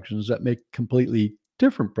complex instructions that make completely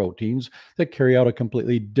different proteins that carry out a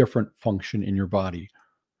completely different function in your body.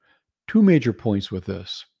 Two major points with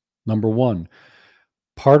this. Number one,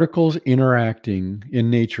 particles interacting in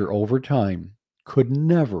nature over time could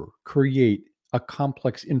never create a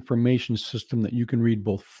complex information system that you can read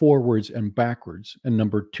both forwards and backwards. And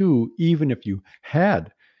number two, even if you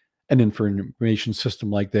had an information system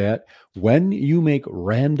like that, when you make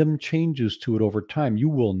random changes to it over time, you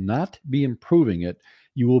will not be improving it.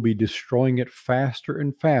 You will be destroying it faster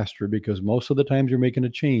and faster, because most of the times you're making a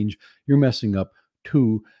change, you're messing up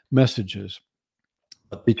two messages.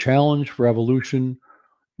 But the challenge for evolution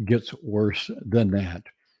gets worse than that.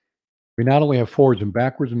 We not only have forwards and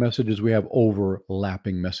backwards messages, we have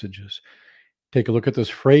overlapping messages. Take a look at this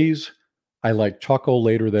phrase, I like choco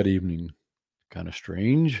later that evening. Kind of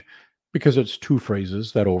strange, because it's two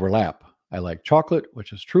phrases that overlap. I like chocolate,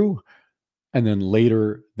 which is true, and then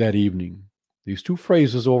later that evening. These two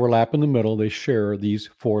phrases overlap in the middle. They share these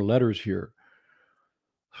four letters here.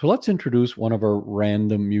 So let's introduce one of our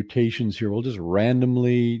random mutations here. We'll just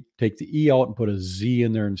randomly take the E out and put a Z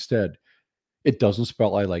in there instead. It doesn't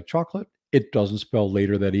spell I like chocolate. It doesn't spell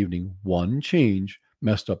later that evening. One change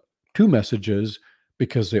messed up two messages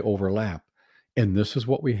because they overlap. And this is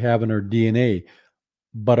what we have in our DNA.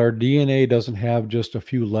 But our DNA doesn't have just a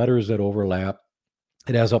few letters that overlap.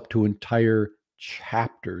 It has up to entire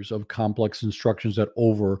chapters of complex instructions that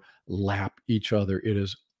overlap each other. It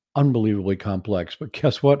is unbelievably complex. But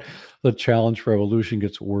guess what? The challenge for evolution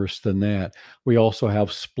gets worse than that. We also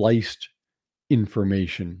have spliced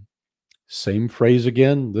information. Same phrase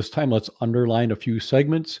again. This time, let's underline a few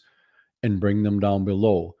segments and bring them down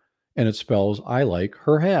below. And it spells, I like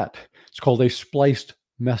her hat. It's called a spliced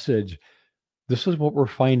message. This is what we're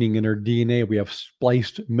finding in our DNA. We have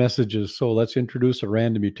spliced messages. So let's introduce a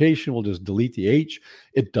random mutation. We'll just delete the H.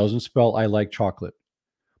 It doesn't spell I like chocolate,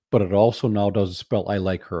 but it also now doesn't spell I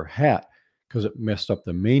like her hat, because it messed up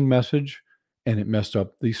the main message and it messed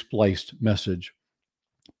up the spliced message.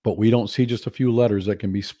 But we don't see just a few letters that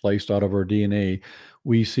can be spliced out of our DNA.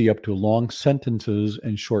 We see up to long sentences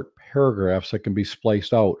and short paragraphs that can be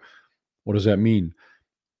spliced out. What does that mean?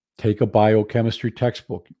 Take a biochemistry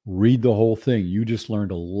textbook, read the whole thing. You just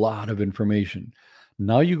learned a lot of information.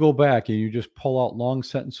 Now you go back and you just pull out long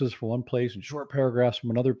sentences from one place and short paragraphs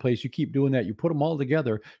from another place. You keep doing that. You put them all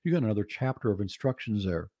together. You got another chapter of instructions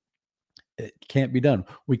there. It can't be done.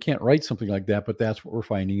 We can't write something like that, but that's what we're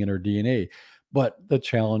finding in our DNA. But the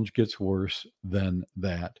challenge gets worse than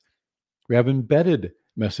that. We have embedded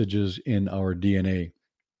messages in our DNA.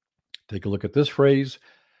 Take a look at this phrase.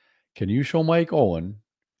 Can you show Mike Owen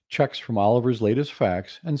checks from Oliver's latest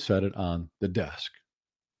facts and set it on the desk?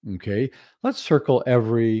 Okay, let's circle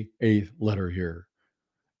every eighth letter here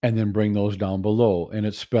and then bring those down below. And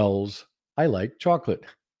it spells, I like chocolate.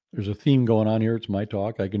 There's a theme going on here. It's my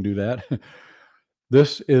talk. I can do that.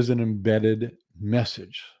 This is an embedded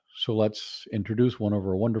message. So let's introduce one of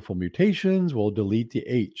our wonderful mutations. We'll delete the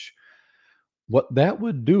H. What that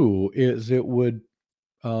would do is it would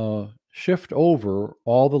shift over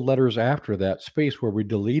all the letters after that space where we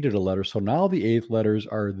deleted a letter. So now the eighth letters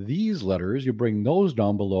are these letters. You bring those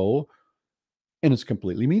down below, and it's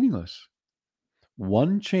completely meaningless.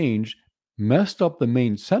 One change messed up the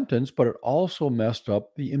main sentence, but it also messed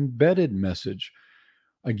up the embedded message.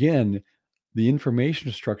 Again, the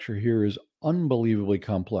information structure here is unbelievably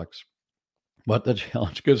complex. But the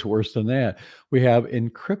challenge gets worse than that. We have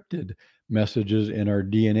encrypted messages in our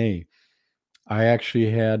DNA. I actually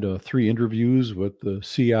had 3 interviews with the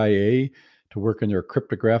CIA to work in their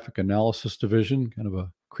cryptographic analysis division. Kind of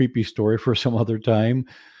a creepy story for some other time.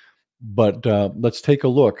 But let's take a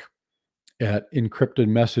look at encrypted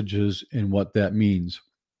messages and what that means.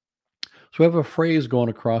 So we have a phrase going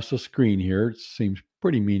across the screen here. It seems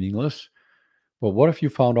pretty meaningless. But what if you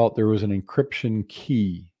found out there was an encryption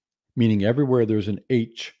key, meaning everywhere there's an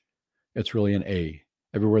H, it's really an A.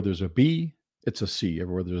 Everywhere there's a B, it's a C.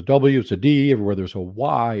 Everywhere there's a W, it's a D. Everywhere there's a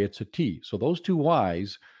Y, it's a T. So those 2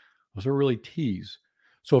 Ys, those are really T's.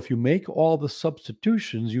 So if you make all the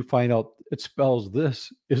substitutions, you find out it spells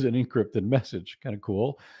this is an encrypted message. Kind of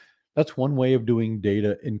cool. That's one way of doing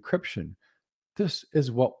data encryption. This is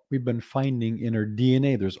what we've been finding in our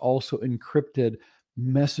DNA. There's also encrypted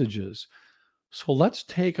messages. So let's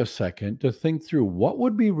take a second to think through what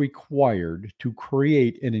would be required to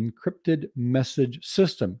create an encrypted message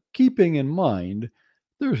system, keeping in mind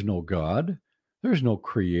there's no God, there's no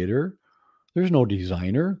creator, there's no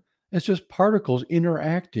designer. It's just particles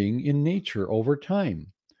interacting in nature over time.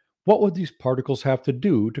 What would these particles have to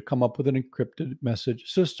do to come up with an encrypted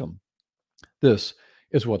message system? This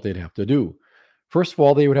is what they'd have to do. First of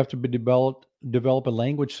all, they would have to develop a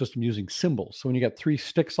language system using symbols. So when you got three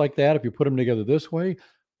sticks like that, if you put them together this way,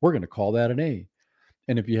 we're going to call that an A.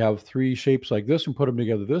 And if you have three shapes like this and put them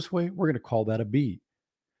together this way, we're going to call that a B.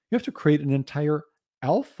 You have to create an entire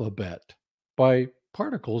alphabet by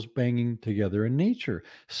particles banging together in nature.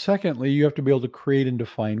 Secondly, you have to be able to create and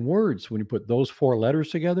define words. When you put those four letters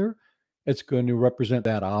together, it's going to represent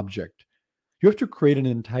that object. You have to create an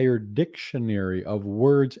entire dictionary of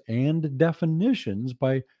words and definitions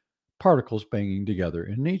by particles banging together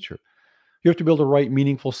in nature. You have to be able to write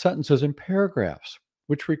meaningful sentences and paragraphs,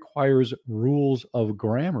 which requires rules of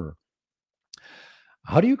grammar.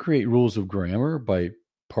 How do you create rules of grammar? By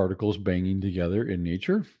particles banging together in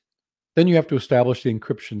nature. Then you have to establish the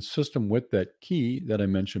encryption system with that key that I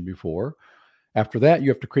mentioned before. After that, you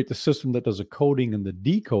have to create the system that does the coding and the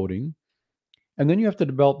decoding. And then you have to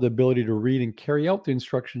develop the ability to read and carry out the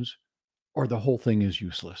instructions, or the whole thing is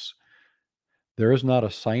useless. There is not a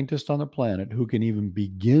scientist on the planet who can even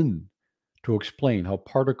begin to explain how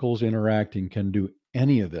particles interacting can do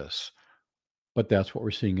any of this. But that's what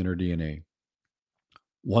we're seeing in our DNA.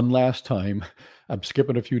 One last time, I'm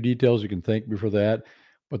skipping a few details. You can thank me for that.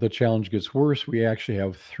 But the challenge gets worse. We actually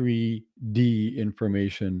have 3D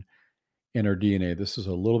information in our DNA. This is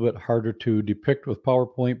a little bit harder to depict with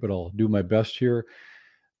PowerPoint, but I'll do my best here.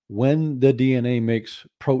 When the DNA makes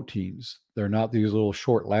proteins, they're not these little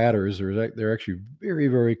short ladders. They're actually very,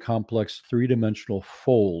 very complex three-dimensional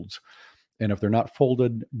folds. And if they're not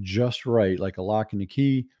folded just right, like a lock and a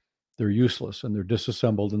key, they're useless and they're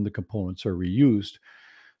disassembled and the components are reused.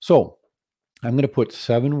 So I'm going to put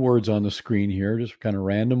 7 words on the screen here, just kind of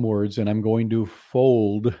random words, and I'm going to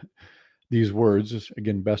fold these words,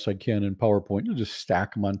 again, best I can in PowerPoint. You'll just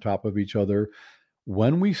stack them on top of each other.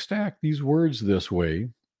 When we stack these words this way,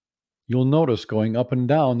 you'll notice going up and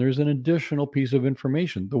down, there's an additional piece of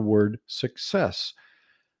information, the word success.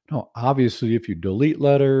 Now, obviously, if you delete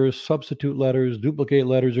letters, substitute letters, duplicate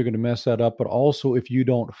letters, you're going to mess that up. But also, if you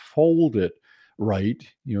don't fold it right,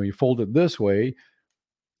 you fold it this way,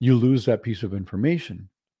 you lose that piece of information.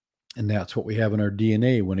 And that's what we have in our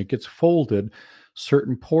DNA. When it gets folded,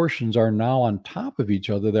 certain portions are now on top of each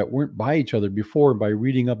other that weren't by each other before. By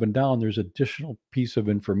reading up and down, there's additional piece of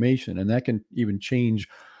information, and that can even change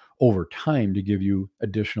over time to give you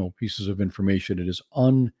additional pieces of information. It is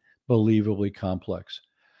unbelievably complex.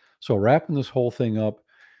 So wrapping this whole thing up,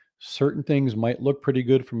 certain things might look pretty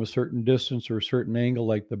good from a certain distance or a certain angle,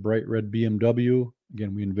 like the bright red BMW.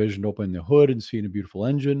 Again, we envisioned opening the hood and seeing a beautiful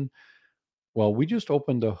engine. Well, we just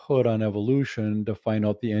opened the hood on evolution to find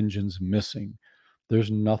out the engine's missing.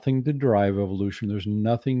 There's nothing to drive evolution. There's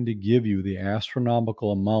nothing to give you the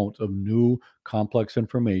astronomical amount of new complex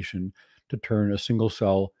information to turn a single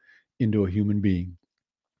cell into a human being.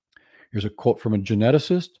 Here's a quote from a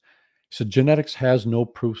geneticist. He said, genetics has no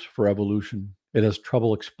proofs for evolution. It has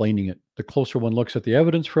trouble explaining it. The closer one looks at the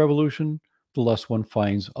evidence for evolution, the less one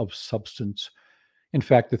finds of substance. In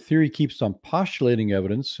fact, the theory keeps on postulating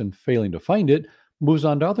evidence and failing to find it, moves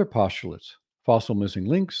on to other postulates, fossil missing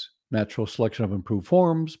links, natural selection of improved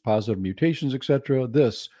forms, positive mutations, etc.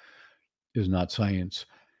 This is not science.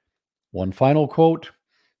 One final quote.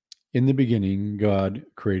 In the beginning, God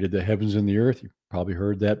created the heavens and the earth. You've probably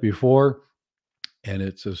heard that before. And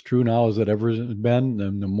it's as true now as it ever has been.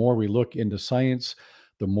 And the more we look into science,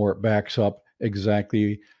 the more it backs up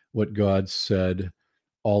exactly what God said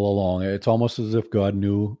all along. It's almost as if God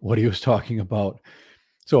knew what he was talking about.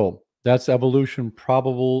 So that's evolution,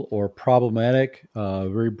 probable or problematic.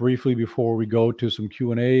 Very briefly, before we go to some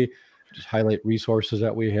Q&A, just highlight resources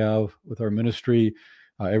that we have with our ministry.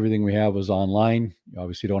 Everything we have is online. You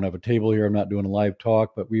obviously don't have a table here. I'm not doing a live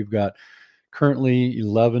talk, but we've got currently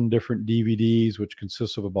 11 different DVDs, which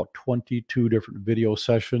consists of about 22 different video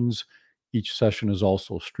sessions. Each session is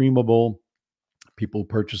also streamable. People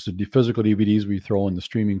purchase the physical DVDs, we throw in the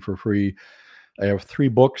streaming for free. I have 3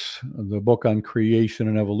 books. The book on creation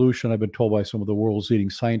and evolution, I've been told by some of the world's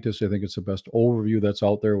leading scientists, I think it's the best overview that's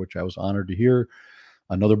out there, which I was honored to hear.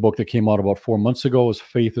 Another book that came out about 4 months ago is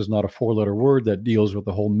Faith is Not a Four-Letter Word, that deals with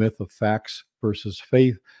the whole myth of facts versus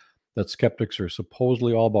faith, that skeptics are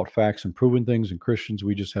supposedly all about facts and proving things, and Christians,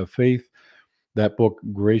 we just have faith. That book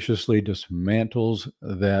graciously dismantles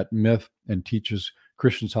that myth and teaches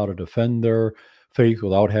Christians how to defend their faith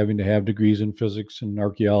without having to have degrees in physics and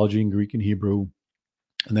archaeology and Greek and Hebrew.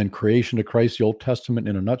 And then Creation to Christ, the Old Testament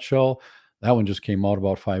in a nutshell. That one just came out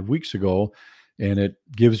about 5 weeks ago. And it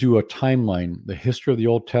gives you a timeline, the history of the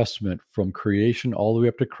Old Testament from creation all the way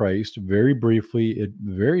up to Christ. Very briefly, it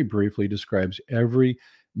very briefly describes every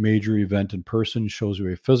major event and person, shows you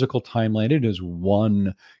a physical timeline. It is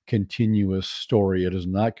one continuous story. It is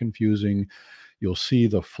not confusing. You'll see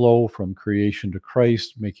the flow from creation to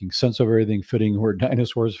Christ, making sense of everything, fitting where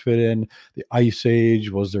dinosaurs fit in, the Ice Age,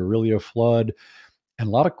 was there really a flood? And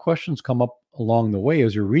a lot of questions come up along the way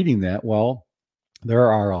as you're reading that. Well,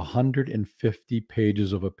 there are 150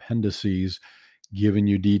 pages of appendices giving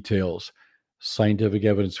you details, scientific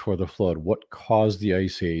evidence for the flood, what caused the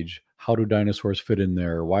Ice Age, how do dinosaurs fit in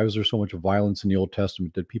there, why was there so much violence in the Old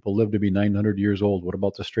Testament, did people live to be 900 years old, what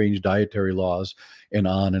about the strange dietary laws, and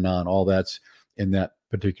on and on. All that's in that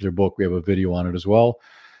particular book. We have a video on it as well.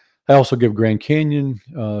 I also give Grand Canyon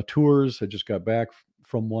tours. I just got back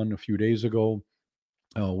from one a few days ago.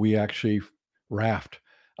 We actually raft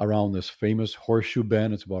around this famous horseshoe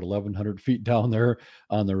bend. It's about 1,100 feet down there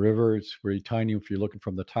on the river. It's very tiny if you're looking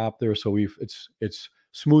from the top there. So it's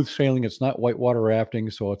smooth sailing. It's not whitewater rafting,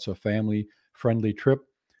 so it's a family friendly trip.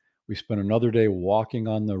 We spent another day walking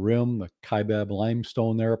on the rim, the Kaibab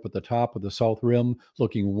limestone there up at the top of the south rim,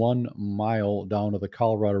 looking 1 mile down to the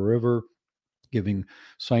Colorado River, giving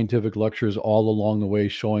scientific lectures all along the way,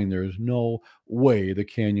 showing there's no way the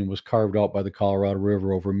canyon was carved out by the Colorado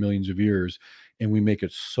River over millions of years. And we make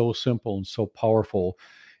it so simple and so powerful.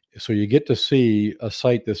 So you get to see a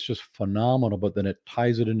site that's just phenomenal, but then it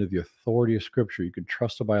ties it into the authority of Scripture. You can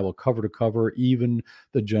trust the Bible cover to cover, even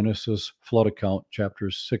the Genesis flood account,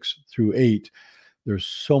 chapters 6 through 8. There's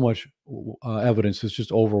so much evidence. It's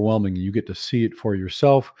just overwhelming. You get to see it for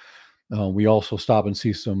yourself. We also stop and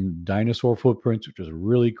see some dinosaur footprints, which is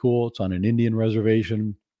really cool. It's on an Indian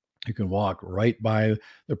reservation. You can walk right by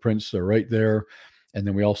the prints. They're right there. And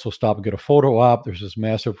then we also stop and get a photo op. There's this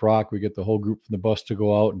massive rock. We get the whole group from the bus to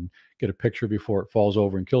go out and get a picture before it falls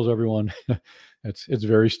over and kills everyone. It's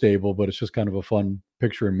very stable, but it's just kind of a fun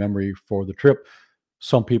picture and memory for the trip.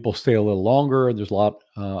 Some people stay a little longer. There's a lot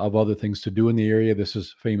of other things to do in the area. This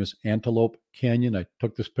is famous Antelope Canyon. I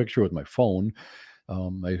took this picture with my phone.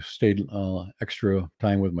 I stayed extra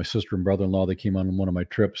time with my sister and brother-in-law. They came on one of my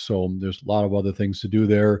trips. So there's a lot of other things to do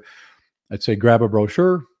there. I'd say grab a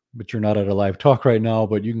brochure, but you're not at a live talk right now,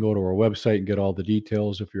 but you can go to our website and get all the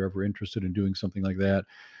details if you're ever interested in doing something like that.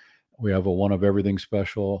 We have a one of everything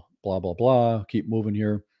special, blah, blah, blah. Keep moving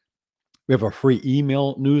here. We have a free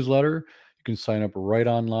email newsletter. You can sign up right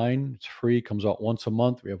online. It's free, comes out once a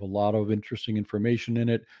month. We have a lot of interesting information in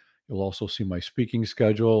it. You'll also see my speaking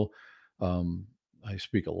schedule. I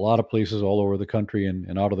speak a lot of places all over the country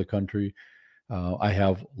and out of the country. I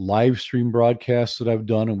have live stream broadcasts that I've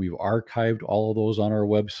done, and we've archived all of those on our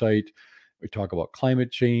website. We talk about climate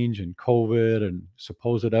change and COVID and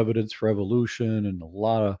supposed evidence for evolution and a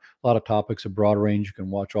lot of topics, a broad range. You can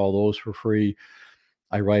watch all those for free.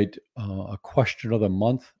 I write a question of the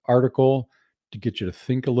month article to get you to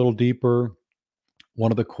think a little deeper.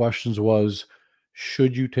 One of the questions was,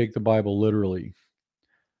 should you take the Bible literally?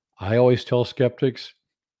 I always tell skeptics,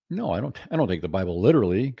 no, I don't take the Bible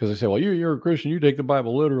literally, because they say, well, you're a Christian, you take the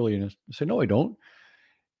Bible literally. And I say, no, I don't.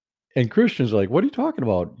 And Christians are like, what are you talking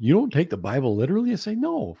about? You don't take the Bible literally? I say,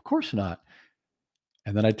 no, of course not.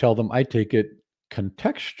 And then I tell them I take it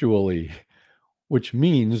contextually, which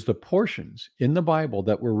means the portions in the Bible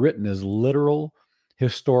that were written as literal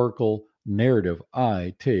historical narrative,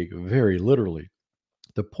 I take very literally.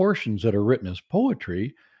 The portions that are written as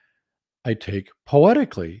poetry, I take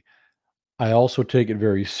poetically. I also take it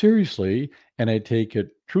very seriously, and I take it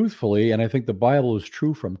truthfully. And I think the Bible is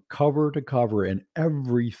true from cover to cover in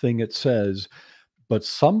everything it says. But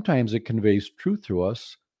sometimes it conveys truth to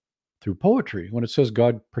us through poetry. When it says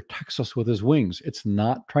God protects us with his wings, it's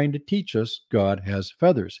not trying to teach us God has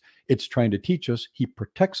feathers. It's trying to teach us he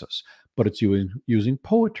protects us, but it's using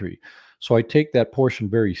poetry. So I take that portion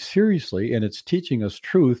very seriously, and it's teaching us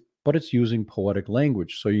truth, but it's using poetic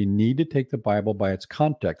language. So you need to take the Bible by its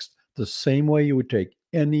context, the same way you would take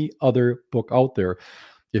any other book out there.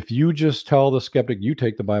 If you just tell the skeptic you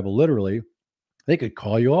take the Bible literally, they could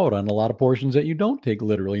call you out on a lot of portions that you don't take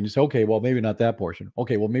literally. And you say, okay, well, maybe not that portion.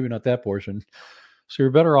 Okay, well, maybe not that portion. So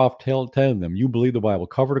you're better off telling them you believe the Bible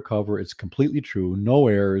cover to cover. It's completely true. No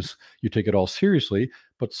errors. You take it all seriously,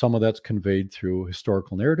 but some of that's conveyed through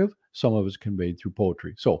historical narrative. Some of it's conveyed through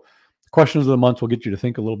poetry. So questions of the month will get you to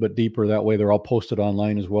think a little bit deeper. That way they're all posted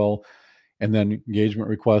online as well. And then engagement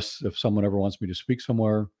requests, if someone ever wants me to speak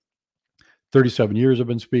somewhere. 37 years I've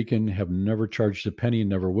been speaking, have never charged a penny and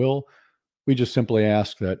never will. We just simply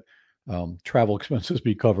ask that travel expenses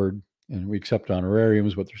be covered, and we accept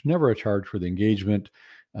honorariums, but there's never a charge for the engagement.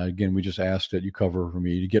 Again, we just ask that you cover for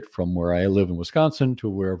me to get from where I live in Wisconsin to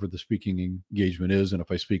wherever the speaking engagement is. And if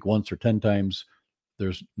I speak once or 10 times,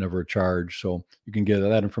 there's never a charge. So you can get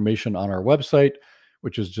that information on our website,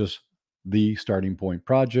 which is just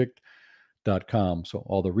thestartingpointproject.com. So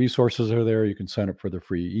all the resources are there. You can sign up for the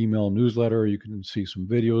free email newsletter. You can see some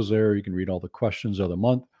videos there. You can read all the questions of the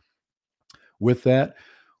month. With that,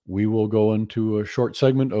 we will go into a short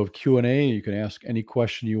segment of Q&A. You can ask any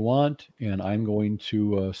question you want, and I'm going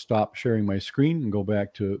to stop sharing my screen and go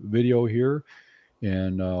back to video here,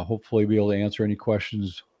 and hopefully be able to answer any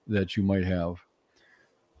questions that you might have.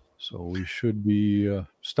 So we should be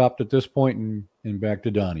stopped at this point and back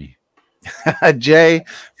to Donnie. Jay,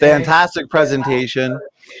 fantastic presentation.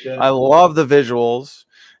 I love the visuals.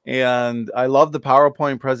 And I love the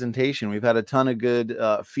PowerPoint presentation. We've had a ton of good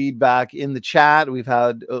feedback in the chat. We've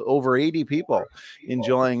had over 80 people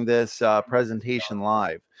enjoying this presentation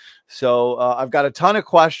live. So I've got a ton of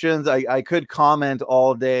questions. I could comment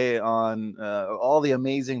all day on all the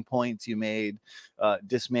amazing points you made,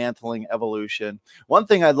 dismantling evolution. One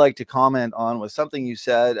thing I'd like to comment on was something you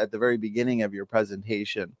said at the very beginning of your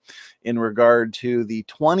presentation in regard to the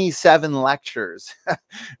 27 lectures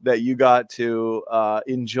that you got to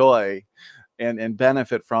enjoy and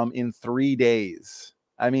benefit from in 3 days.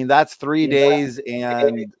 I mean, that's 3 days,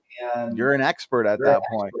 and you're an expert at that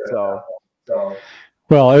point. So.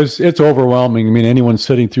 Well, it's overwhelming. I mean, anyone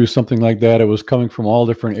sitting through something like that, it was coming from all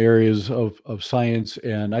different areas of science,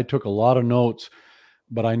 and I took a lot of notes,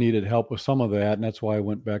 but I needed help with some of that, and that's why I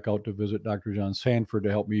went back out to visit Dr. John Sanford to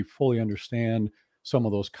help me fully understand some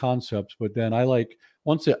of those concepts. But then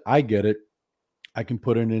once I get it, I can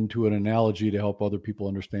put it into an analogy to help other people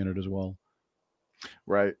understand it as well.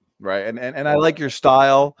 Right. And I like your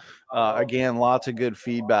style. Again, lots of good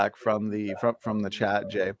feedback from the chat,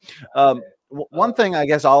 Jay. One thing I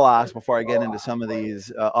guess I'll ask before I get into some of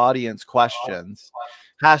these audience questions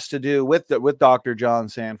has to do with Dr. John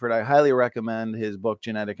Sanford. I highly recommend his book,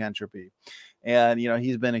 Genetic Entropy. And,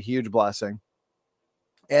 he's been a huge blessing.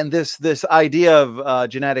 And this idea of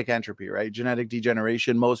genetic entropy, right? Genetic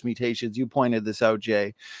degeneration, most mutations, you pointed this out,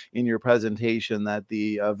 Jay, in your presentation, that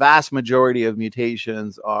the vast majority of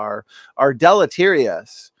mutations are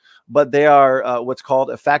deleterious, but they are what's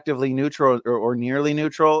called effectively neutral or nearly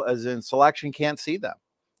neutral, as in selection can't see them.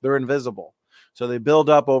 They're invisible. So they build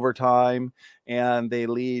up over time and they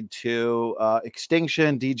lead to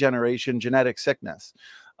extinction, degeneration, genetic sickness.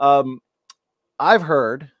 I've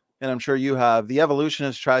heard, and I'm sure you have, the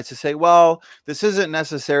evolutionist tries to say, well, this isn't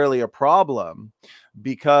necessarily a problem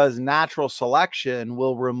because natural selection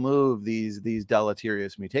will remove these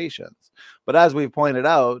deleterious mutations. But as we've pointed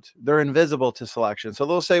out, they're invisible to selection. So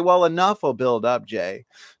they'll say, well, enough will build up, Jay,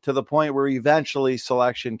 to the point where eventually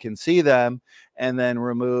selection can see them and then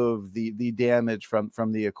remove the damage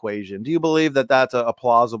from the equation. Do you believe that that's a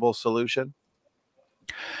plausible solution?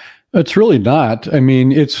 It's really not. I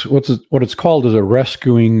mean, it's what it's called is a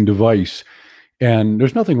rescuing device. And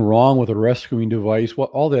there's nothing wrong with a rescuing device. What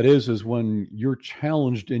all that is when you're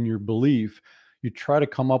challenged in your belief, you try to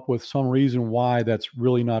come up with some reason why that's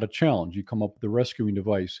really not a challenge. You come up with a rescuing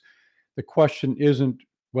device. The question isn't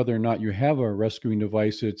whether or not you have a rescuing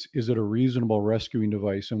device, is it a reasonable rescuing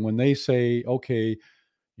device? And when they say, okay,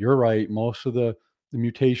 you're right, most of the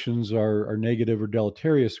mutations are negative or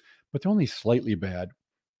deleterious, but they're only slightly bad.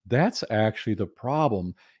 That's actually the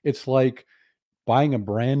problem. It's like buying a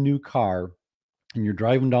brand new car and you're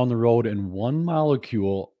driving down the road and one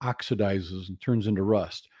molecule oxidizes and turns into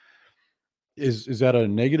rust. Is that a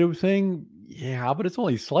negative thing? Yeah, but it's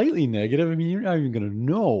only slightly negative. I mean, you're not even going to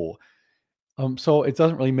know. So it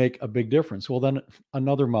doesn't really make a big difference. Well, then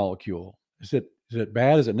another molecule, is it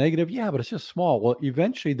bad? Is it negative? Yeah, but it's just small. Well,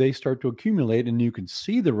 eventually they start to accumulate and you can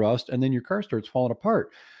see the rust and then your car starts falling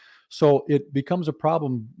apart. So it becomes a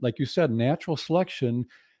problem. Like you said, natural selection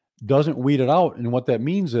doesn't weed it out. And what that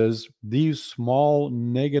means is these small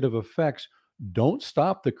negative effects don't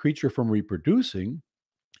stop the creature from reproducing.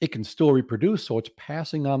 It can still reproduce. So it's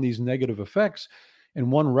passing on these negative effects. And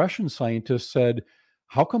one Russian scientist said,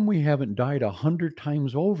 how come we haven't died 100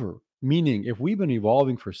 times over? Meaning, if we've been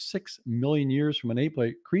evolving for 6 million years from an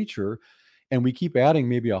ape-like creature, and we keep adding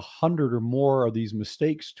maybe 100 or more of these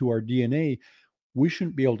mistakes to our DNA, we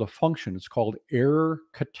shouldn't be able to function. It's called error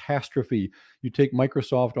catastrophe. You take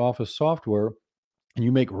Microsoft Office software and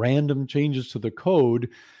you make random changes to the code.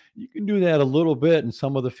 You can do that a little bit and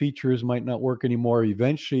some of the features might not work anymore.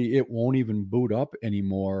 Eventually, it won't even boot up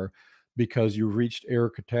anymore. because you've reached air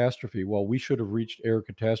catastrophe. Well, we should have reached air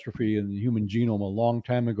catastrophe in the human genome a long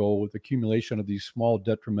time ago with accumulation of these small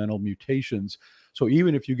detrimental mutations. So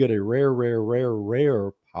even if you get a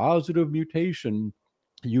rare positive mutation,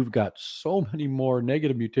 you've got so many more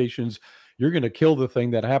negative mutations. You're going to kill the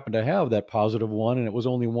thing that happened to have that positive one, and it was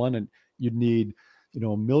only one, and you'd need,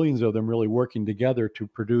 millions of them really working together to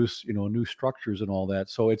produce, new structures and all that.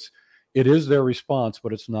 So it is their response,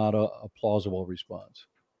 but it's not a plausible response.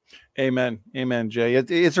 Amen. Amen, Jay.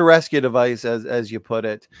 It's a rescue device, as you put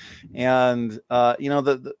it. And,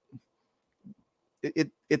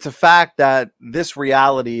 it's a fact that this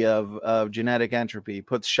reality of genetic entropy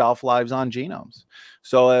puts shelf lives on genomes.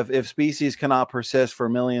 So if species cannot persist for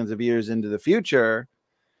millions of years into the future,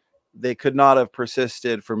 they could not have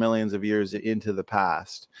persisted for millions of years into the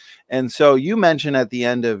past. And so you mentioned at the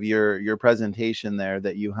end of your presentation there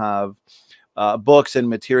that you have books and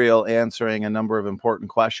material answering a number of important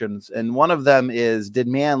questions. And one of them is, did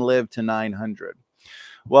man live to 900?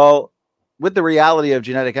 Well, with the reality of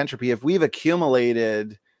genetic entropy, if we've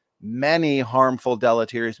accumulated many harmful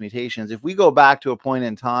deleterious mutations, if we go back to a point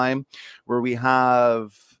in time where we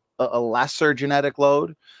have a lesser genetic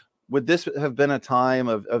load, would this have been a time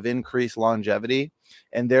of increased longevity,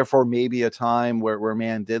 and therefore maybe a time where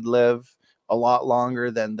man did live a lot longer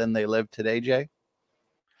than they live today, Jay?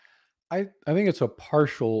 I think it's a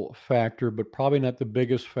partial factor, but probably not the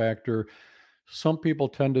biggest factor. Some people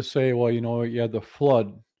tend to say, well, you had the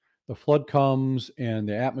flood. The flood comes and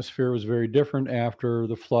the atmosphere was very different after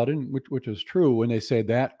the flood, and which is true when they say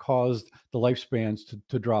that caused the lifespans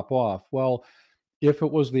to drop off. Well, if it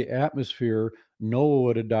was the atmosphere, Noah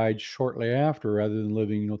would have died shortly after rather than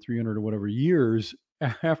living, 300 or whatever years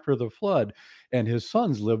after the flood. And his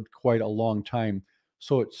sons lived quite a long time.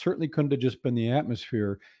 So it certainly couldn't have just been the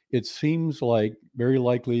atmosphere. It seems like very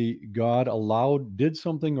likely God did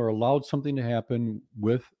something or allowed something to happen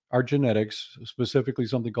with our genetics, specifically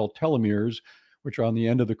something called telomeres, which are on the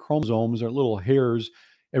end of the chromosomes. They're little hairs.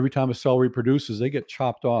 Every time a cell reproduces, they get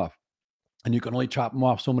chopped off, and you can only chop them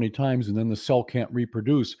off so many times, and then the cell can't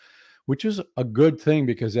reproduce, which is a good thing,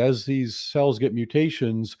 because as these cells get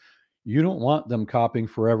mutations, you don't want them copying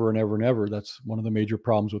forever and ever and ever. That's one of the major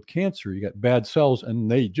problems with cancer. You got bad cells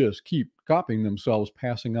and they just keep copying themselves,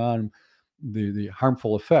 passing on the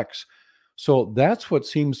harmful effects. So that's what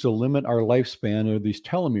seems to limit our lifespan, are these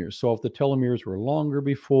telomeres. So if the telomeres were longer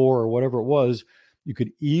before, or whatever it was, you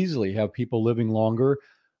could easily have people living longer,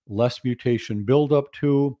 less mutation buildup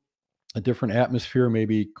too, a different atmosphere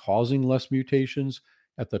maybe causing less mutations.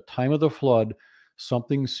 At the time of the flood,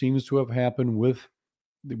 something seems to have happened with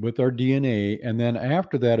our DNA. And then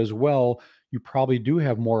after that as well, you probably do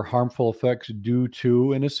have more harmful effects due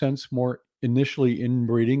to, in a sense, more initially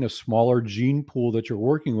inbreeding, a smaller gene pool that you're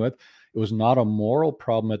working with. It was not a moral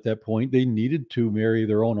problem at that point. They needed to marry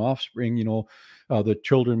their own offspring, the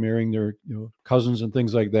children marrying their cousins and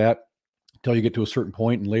things like that, until you get to a certain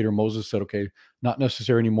point. And later Moses said, okay, not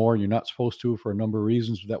necessary anymore. You're not supposed to, for a number of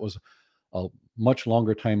reasons. But that was a much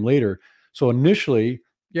longer time later. So initially,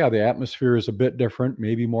 yeah, the atmosphere is a bit different,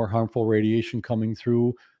 maybe more harmful radiation coming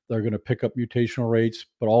through. They're going to pick up mutational rates,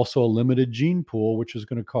 but also a limited gene pool, which is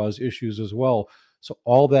going to cause issues as well. So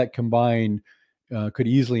all that combined could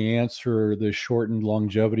easily answer the shortened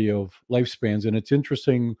longevity of lifespans. And it's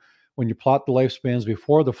interesting, when you plot the lifespans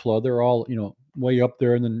before the flood, they're all, way up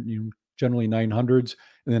there, and then generally 900s.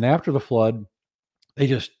 And then after the flood, they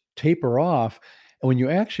just taper off. And when you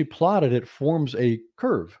actually plot it, it forms a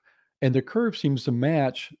curve. And the curve seems to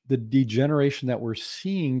match the degeneration that we're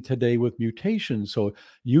seeing today with mutations. So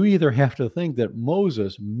you either have to think that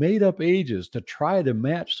Moses made up ages to try to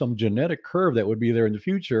match some genetic curve that would be there in the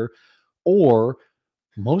future, or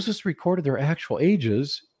Moses recorded their actual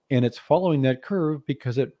ages and it's following that curve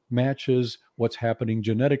because it matches what's happening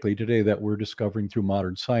genetically today that we're discovering through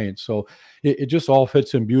modern science. So it just all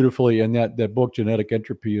fits in beautifully. And that book, Genetic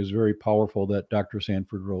Entropy, is very powerful, that Dr.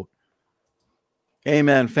 Sanford wrote.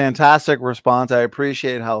 Amen. Fantastic response. I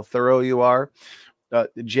appreciate how thorough you are.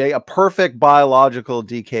 Jay, a perfect biological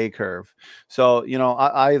decay curve. So,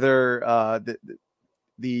 either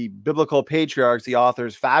the biblical patriarchs, the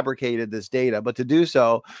authors, fabricated this data, but to do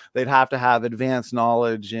so, they'd have to have advanced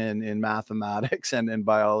knowledge in mathematics and in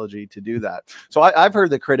biology to do that. So I've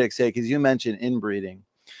heard the critics say, because you mentioned inbreeding,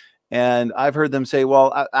 and I've heard them say,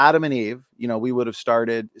 well, Adam and Eve, we would have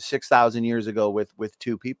started 6,000 years ago with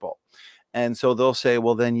two people. And so they'll say,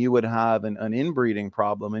 well, then you would have an inbreeding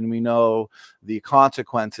problem. And we know the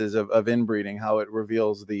consequences of inbreeding, how it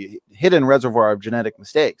reveals the hidden reservoir of genetic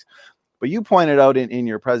mistakes. But you pointed out in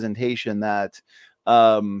your presentation that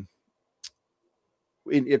according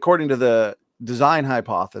to the design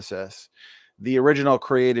hypothesis, the original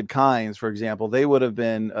created kinds, for example, they would have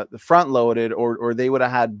been front loaded, or they would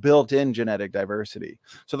have had built-in genetic diversity.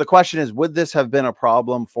 So the question is, would this have been a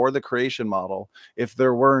problem for the creation model if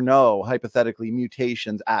there were no, hypothetically,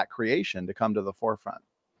 mutations at creation to come to the forefront?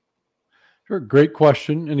 Sure, great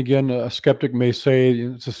question. And again, a skeptic may say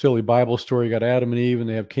it's a silly Bible story. You got Adam and Eve, and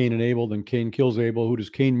they have Cain and Abel. Then Cain kills Abel. Who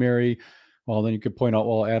does Cain marry? Well, then you could point out,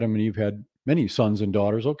 well, Adam and Eve had many sons and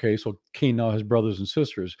daughters. Okay, so Cain now has brothers and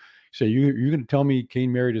sisters. So you're going to tell me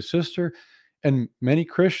Cain married his sister? And many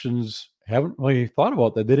Christians haven't really thought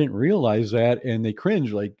about that. They didn't realize that, and they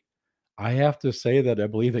cringe. Like, I have to say that I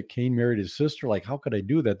believe that Cain married his sister. Like, how could I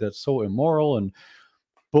do that? That's so immoral. And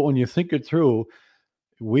but when you think it through,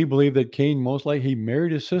 we believe that Cain most likely he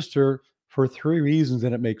married his sister for three reasons,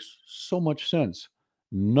 and it makes so much sense.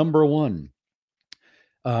 Number one,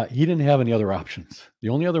 he didn't have any other options. The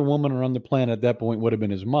only other woman around the planet at that point would have been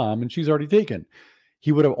his mom, and she's already taken.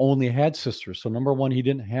 He would have only had sisters. So, number one, he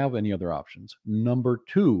didn't have any other options. Number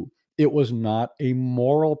two, it was not a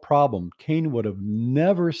moral problem. Cain would have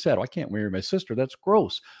never said, "Oh, I can't marry my sister. That's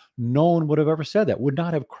gross." No one would have ever said that, would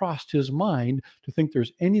not have crossed his mind to think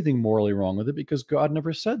there's anything morally wrong with it because God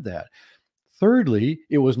never said that. Thirdly,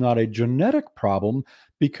 it was not a genetic problem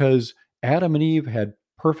because Adam and Eve had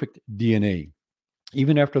perfect DNA.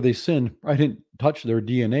 Even after they sinned, I didn't touch their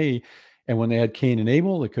DNA. And when they had Cain and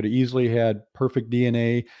Abel, they could have easily had perfect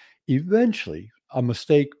DNA. Eventually, a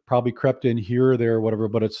mistake probably crept in here or there, whatever,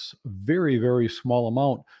 but it's very, very small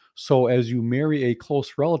amount. So as you marry a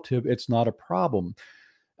close relative, it's not a problem.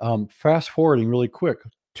 Fast forwarding really quick,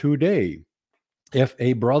 today, if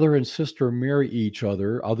a brother and sister marry each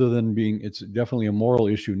other than being, it's definitely a moral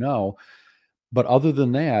issue now, but other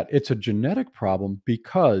than that, it's a genetic problem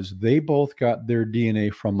because they both got their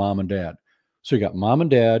DNA from mom and dad. So you got mom and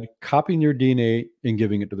dad copying their DNA and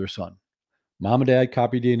giving it to their son. Mom and dad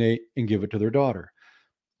copy DNA and give it to their daughter.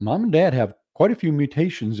 Mom and dad have quite a few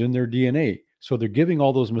mutations in their DNA. So they're giving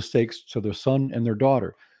all those mistakes to their son and their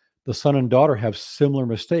daughter. The son and daughter have similar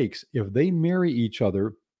mistakes. If they marry each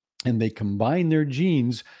other and they combine their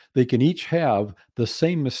genes, they can each have the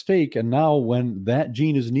same mistake. And now, when that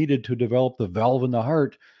gene is needed to develop the valve in the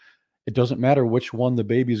heart, it doesn't matter which one the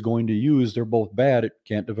baby is going to use. They're both bad. It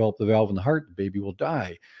can't develop the valve in the heart. The baby will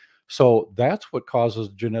die. So that's what causes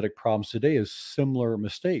genetic problems today is similar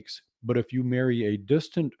mistakes. But if you marry a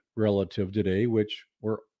distant relative today, which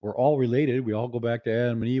we're all related, we all go back to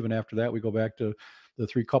Adam and Eve, and after that we go back to the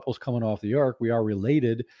three couples coming off the ark. We are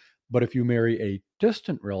related. But if you marry a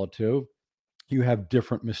distant relative, you have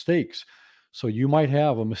different mistakes. So you might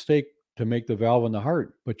have a mistake to make the valve in the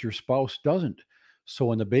heart, but your spouse doesn't. So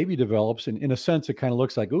when the baby develops, and in a sense, it kind of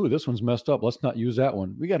looks like, "Ooh, this one's messed up. Let's not use that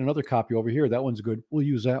one. We got another copy over here. That one's good. We'll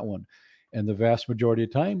use that one." And the vast majority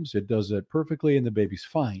of times, it does that perfectly, and the baby's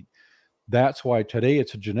fine. That's why today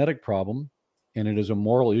it's a genetic problem, and it is a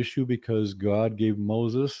moral issue because God gave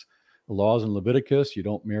Moses the laws in Leviticus. You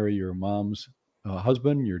don't marry your mom's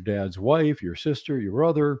husband, your dad's wife, your sister, your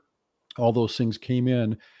brother. All those things came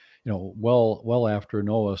in, well after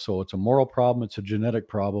Noah. So it's a moral problem, it's a genetic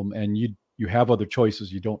problem, and you have other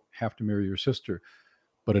choices. You don't have to marry your sister.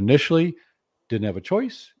 But initially, didn't have a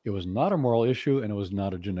choice. It was not a moral issue, and it was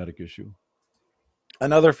not a genetic issue.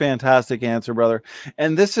 Another fantastic answer, brother.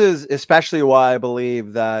 And this is especially why I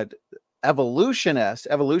believe that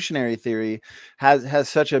evolutionary theory has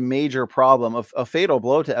such a major problem. A fatal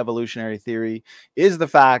blow to evolutionary theory is the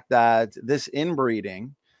fact that this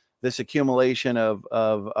inbreeding, this accumulation of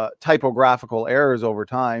typographical errors over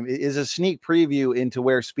time, is a sneak preview into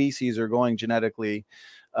where species are going genetically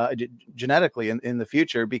in the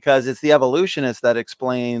future, because it's the evolutionists that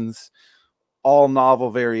explains all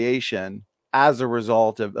novel variation as a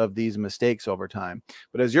result of these mistakes over time.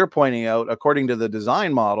 But as you're pointing out, according to the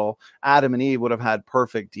design model, Adam and Eve would have had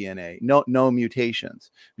perfect DNA, no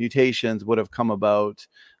mutations. Mutations would have come about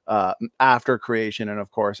after creation, and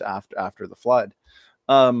of course after the flood.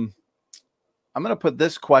 I'm going to put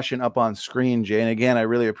this question up on screen, Jay. And again, I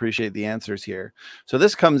really appreciate the answers here. So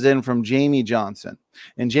this comes in from Jamie Johnson.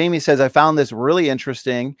 And Jamie says, I found this really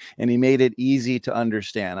interesting, and he made it easy to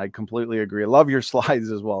understand. I completely agree. I love your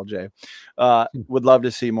slides as well, Jay. Would love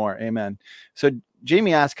to see more. Amen. So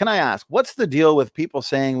Jamie asks, can I ask, what's the deal with people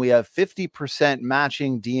saying we have 50%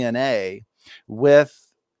 matching DNA with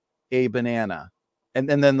a banana? And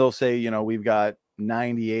then they'll say, we've got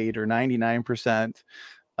 98 or 99%.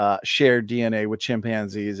 Shared DNA with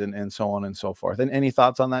chimpanzees and so on and so forth. And any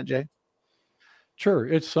thoughts on that, Jay? Sure.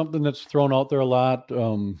 It's something that's thrown out there a lot.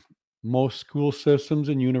 Most school systems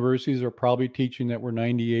and universities are probably teaching that we're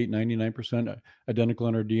 98, 99% identical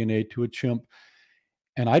in our DNA to a chimp.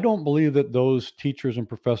 And I don't believe that those teachers and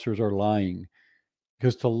professors are lying,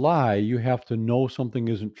 because to lie, you have to know something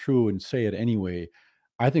isn't true and say it anyway.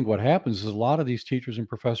 I think what happens is a lot of these teachers and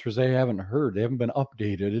professors, they haven't heard, they haven't been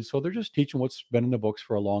updated. And so they're just teaching what's been in the books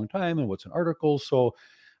for a long time and what's in articles. So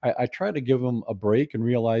I try to give them a break and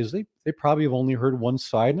realize they probably have only heard one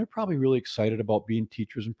side, and they're probably really excited about being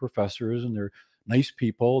teachers and professors, and they're nice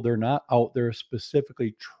people. They're not out there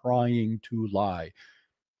specifically trying to lie.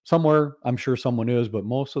 Somewhere, I'm sure someone is, but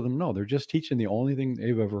most of them, no, they're just teaching the only thing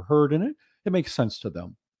they've ever heard, and it makes sense to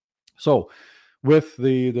them. So with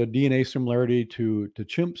the DNA similarity to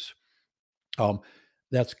chimps, um,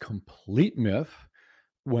 that's complete myth.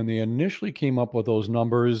 When they initially came up with those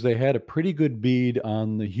numbers, they had a pretty good bead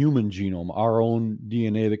on the human genome, our own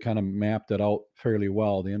DNA, that kind of mapped it out fairly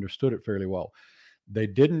well. They understood it fairly well. They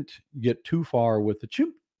didn't get too far with the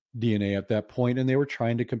chimp DNA at that point, and they were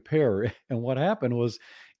trying to compare. And what happened was,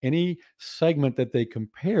 any segment that they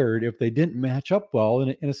compared, if they didn't match up well,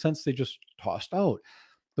 in a sense, they just tossed out.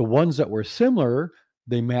 The ones that were similar,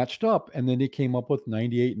 they matched up, and then they came up with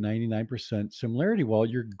 98, 99% similarity. Well,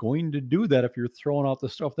 you're going to do that if you're throwing out the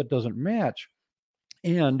stuff that doesn't match.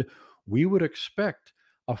 And we would expect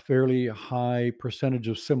a fairly high percentage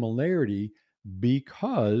of similarity,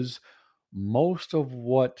 because most of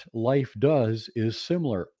what life does is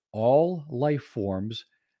similar. All life forms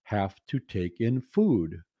have to take in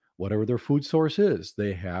food, whatever their food source is.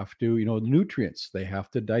 They have to, nutrients, they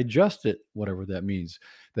have to digest it, whatever that means.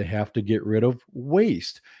 They have to get rid of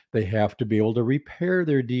waste. They have to be able to repair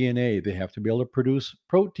their DNA. They have to be able to produce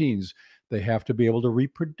proteins. They have to be able to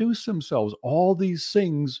reproduce themselves. All these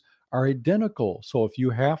things are identical. So if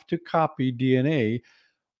you have to copy DNA,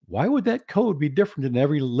 why would that code be different in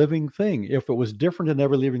every living thing? If it was different in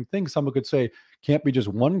every living thing, someone could say, can't be just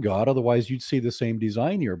one God, otherwise you'd see the same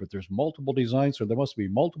design here. But there's multiple designs, so there must be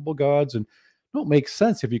multiple gods. And it don't make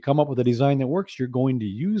sense. If you come up with a design that works, you're going to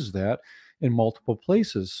use that in multiple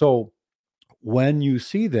places. So when you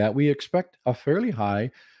see that, we expect a fairly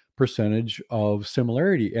high percentage of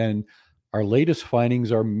similarity. And our latest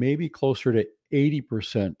findings are maybe closer to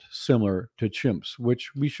 80% similar to chimps,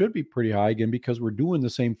 which we should be pretty high, again, because we're doing the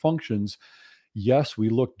same functions. Yes, we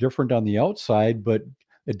look different on the outside, but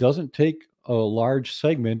it doesn't take a large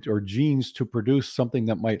segment or genes to produce something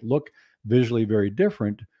that might look visually very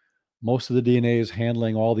different. Most of the DNA is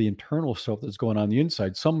handling all the internal stuff that's going on the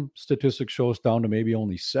inside. Some statistics show us down to maybe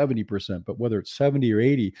only 70%, but whether it's 70 or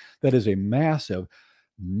 80, that is a massive,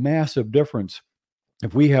 massive difference.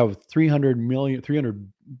 If we have 3 billion, 3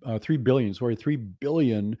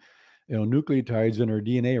 billion, nucleotides in our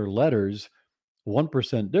DNA or letters,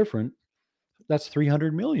 1% different, that's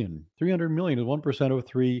 300 million. 300 million is 1% of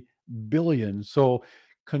 3 billion. So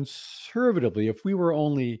conservatively, if we were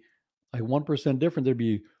only like 1% different, there'd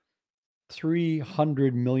be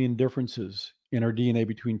 300 million differences in our DNA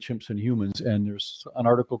between chimps and humans. And there's an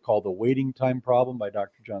article called The Waiting Time Problem by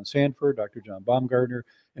Dr. John Sanford, Dr. John Baumgartner,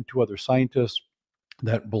 and two other scientists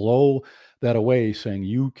that blow that away, saying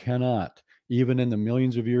you cannot, even in the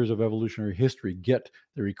millions of years of evolutionary history, get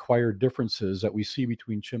the required differences that we see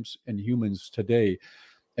between chimps and humans today.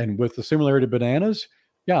 And with the similarity of bananas,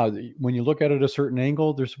 yeah, when you look at it at a certain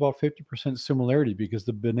angle, there's about 50% similarity, because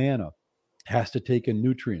the banana has to take in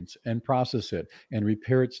nutrients and process it and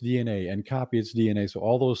repair its DNA and copy its DNA. So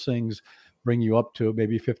all those things bring you up to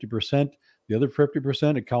maybe 50%. The other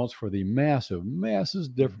 50% accounts for the massive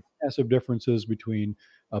differences between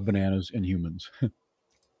bananas and humans.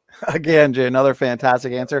 Again, Jay, another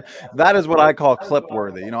fantastic answer. That is what I call clip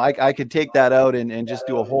worthy. I could take that out and just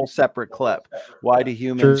do a whole separate clip. Why do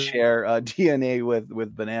humans Sure. share DNA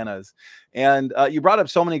with bananas? And you brought up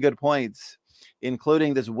so many good points,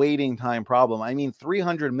 including this waiting time problem. I mean,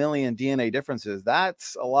 300 million DNA differences.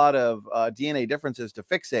 That's a lot of DNA differences to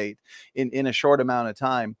fixate in a short amount of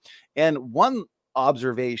time. And one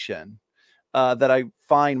observation that I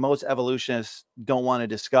find most evolutionists don't want to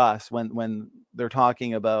discuss when they're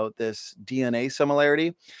talking about this DNA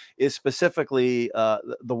similarity is specifically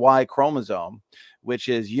the Y chromosome, which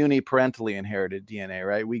is uniparentally inherited DNA,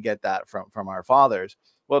 right? We get that from our fathers.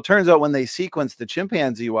 Well, it turns out when they sequence the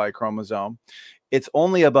chimpanzee Y chromosome, it's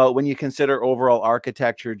only about, when you consider overall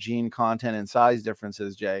architecture, gene content, and size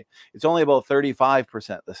differences, Jay, it's only about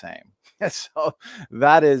 35% the same. So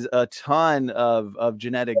that is a ton of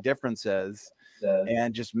genetic differences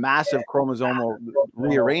and just massive chromosomal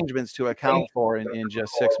rearrangements to account for in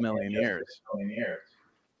just 6 million years.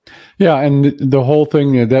 Yeah, and the whole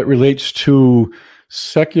thing that relates to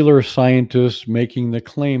secular scientists making the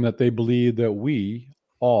claim that they believe that we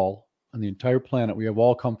all on the entire planet, we have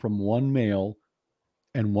all come from one male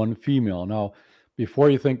and one female. Now,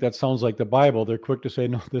 before you think that sounds like the Bible, they're quick to say,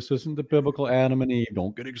 no, this isn't the biblical Adam and Eve.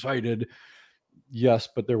 Don't get excited. Yes,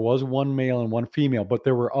 but there was one male and one female, but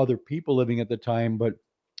there were other people living at the time, but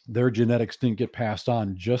their genetics didn't get passed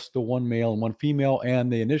on, just the one male and one female.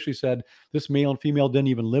 And they initially said this male and female didn't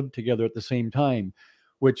even live together at the same time,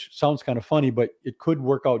 which sounds kind of funny, but it could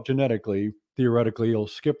work out genetically. Theoretically, you'll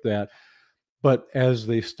skip that. But as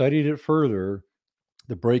they studied it further,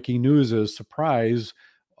 the breaking news is, surprise,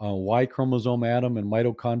 Y chromosome Adam and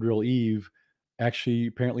mitochondrial Eve actually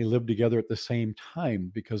apparently live together at the same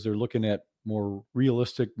time, because they're looking at more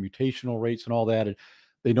realistic mutational rates and all that. And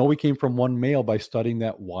they know we came from one male by studying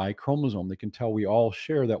that Y chromosome. They can tell we all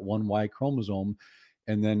share that one Y chromosome.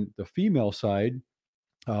 And then the female side,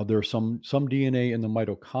 there's some DNA in the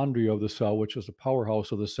mitochondria of the cell, which is the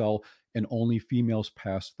powerhouse of the cell, and only females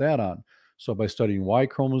pass that on. So by studying Y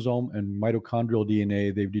chromosome and mitochondrial DNA,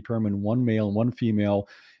 they've determined one male and one female.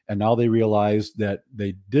 And now they realize that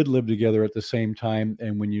they did live together at the same time.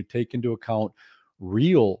 And when you take into account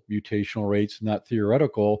real mutational rates, not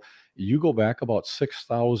theoretical, you go back about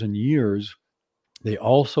 6,000 years. They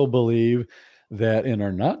also believe that in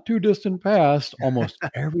our not too distant past, almost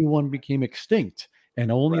everyone became extinct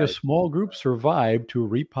and only a Right. small group survived to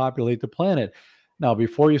repopulate the planet. Now,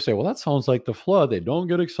 before you say, well, that sounds like the flood, they don't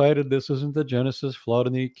get excited. This isn't the Genesis flood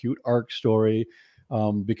and the acute ark story,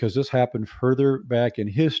 because this happened further back in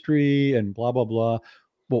history and blah, blah, blah.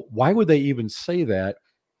 Well, why would they even say that?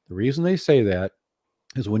 The reason they say that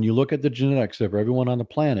is when you look at the genetics of everyone on the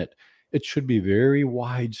planet, it should be very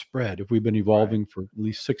widespread if we've been Right. evolving for at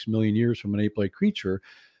least 6 million years from an ape-like creature.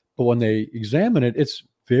 But when they examine it, it's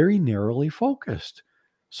very narrowly focused.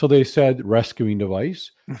 So they said rescuing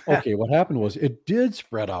device. Okay, what happened was it did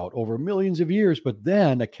spread out over millions of years, but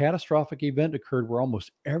then a catastrophic event occurred where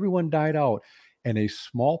almost everyone died out and a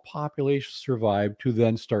small population survived to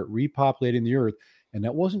then start repopulating the earth. And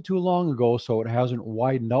that wasn't too long ago, so it hasn't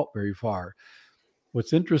widened out very far.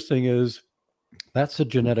 What's interesting is that's the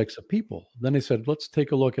genetics of people. Then they said, let's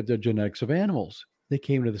take a look at the genetics of animals. They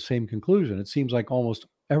came to the same conclusion. It seems like almost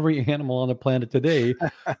every animal on the planet today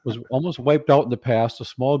was almost wiped out in the past. A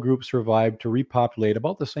small group survived to repopulate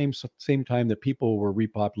about the same time that people were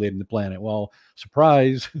repopulating the planet. Well,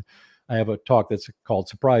 surprise. I have a talk that's called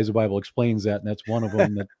Surprise, the Bible Explains That. And that's one of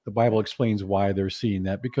them, that the Bible explains why they're seeing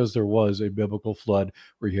that, because there was a biblical flood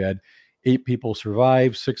where you had 8 people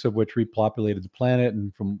survived, 6 of which repopulated the planet.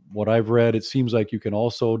 And from what I've read, it seems like you can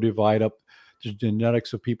also divide up the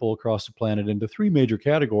genetics of people across the planet into 3 major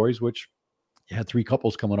categories, which you had 3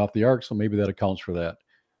 couples coming off the ark. So maybe that accounts for that.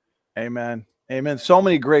 Amen. Amen. So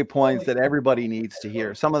many great points that everybody needs to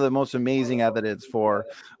hear. Some of the most amazing evidence for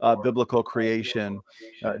biblical creation.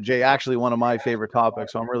 Jay, actually one of my favorite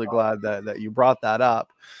topics. So I'm really glad that you brought that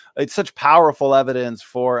up. It's such powerful evidence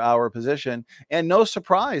for our position, and no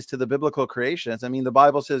surprise to the biblical creationists. I mean, the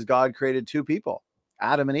Bible says God created 2 people,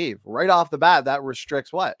 Adam and Eve. Right off the bat, that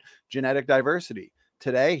restricts what? Genetic diversity.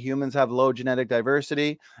 Today, humans have low genetic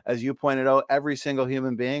diversity. As you pointed out, every single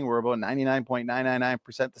human being, we're about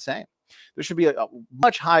 99.999% the same. There should be a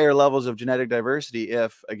much higher levels of genetic diversity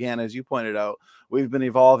if, again, as you pointed out, we've been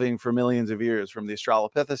evolving for millions of years, from the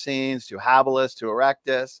Australopithecines to habilis to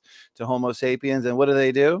erectus to Homo sapiens. And what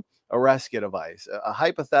do? A rescue device, a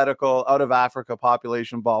hypothetical out of Africa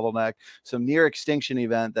population bottleneck, some near extinction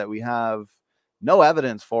event that we have no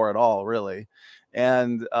evidence for at all, really.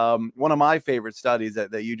 And one of my favorite studies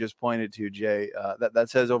that you just pointed to, Jay, that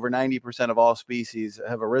says over 90% of all species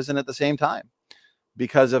have arisen at the same time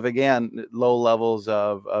because of, again, low levels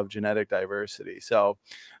of genetic diversity. So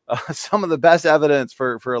some of the best evidence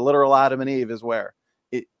for a literal Adam and Eve is where?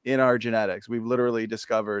 In our genetics. We've literally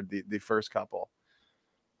discovered the first couple.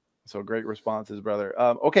 So great responses, brother.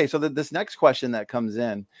 Okay, so this next question that comes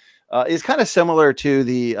in is kind of similar to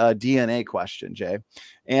the DNA question, Jay.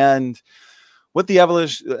 And what the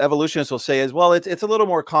evolutionists will say is, well, it's a little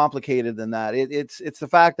more complicated than that. It's the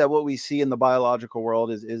fact that what we see in the biological world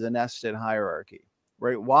is a nested hierarchy,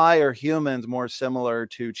 right? Why are humans more similar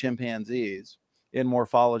to chimpanzees in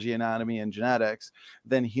morphology, anatomy, and genetics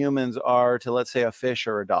than humans are to, let's say, a fish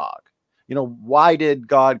or a dog? You know, why did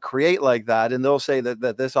God create like that? And they'll say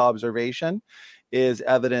that this observation is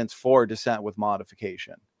evidence for descent with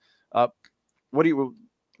modification.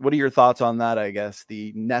 What are your thoughts on that? I guess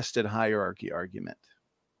the nested hierarchy argument.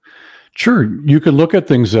 Sure, you could look at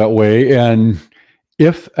things that way. And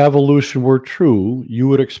if evolution were true, you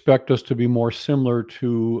would expect us to be more similar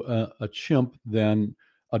to a chimp than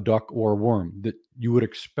a duck or a worm. That you would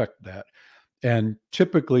expect that. And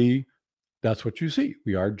typically, that's what you see.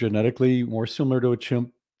 We are genetically more similar to a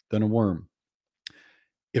chimp than a worm.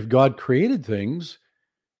 If God created things,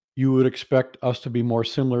 you would expect us to be more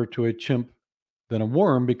similar to a chimp than a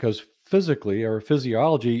worm because physically our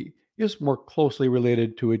physiology is more closely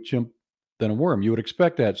related to a chimp than a worm. You would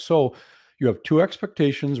expect that. So you have two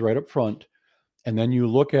expectations right up front, and then you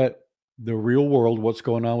look at the real world, what's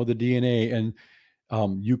going on with the DNA,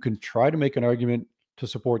 and you can try to make an argument to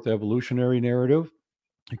support the evolutionary narrative.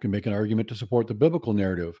 You can make an argument to support the biblical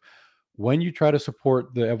narrative. When you try to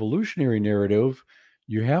support the evolutionary narrative,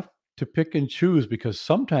 you have to pick and choose because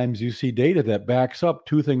sometimes you see data that backs up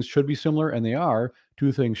two things should be similar and they are,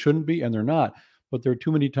 two things shouldn't be and they're not. But there are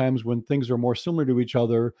too many times when things are more similar to each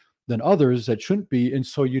other than others that shouldn't be. And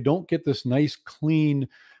so you don't get this nice, clean,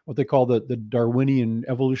 what they call the Darwinian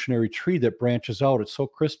evolutionary tree that branches out. It's so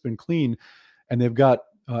crisp and clean. And they've got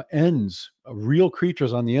ends, real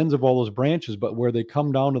creatures on the ends of all those branches, but where they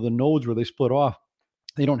come down to the nodes where they split off,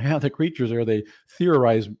 they don't have the creatures there. They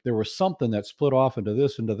theorize there was something that split off into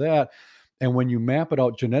this, into that. And when you map it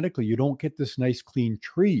out genetically, you don't get this nice clean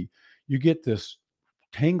tree. You get this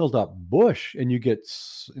tangled up bush, and you get,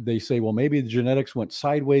 they say, well, maybe the genetics went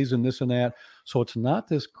sideways and this and that. So it's not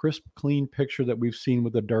this crisp, clean picture that we've seen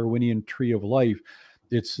with the Darwinian tree of life.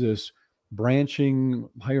 It's this branching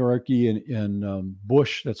hierarchy and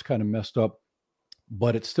bush that's kind of messed up,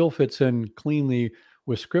 but it still fits in cleanly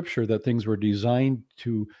with scripture that things were designed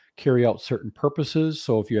to carry out certain purposes.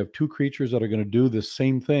 So if you have two creatures that are going to do the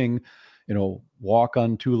same thing, walk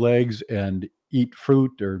on two legs and eat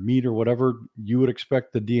fruit or meat or whatever, you would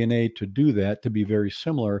expect the DNA to do that, to be very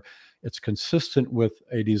similar. It's consistent with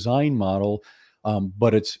a design model,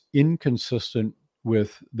 but it's inconsistent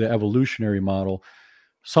with the evolutionary model.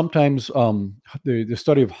 Sometimes the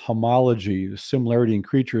study of homology, the similarity in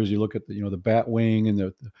creatures, you look at the bat wing and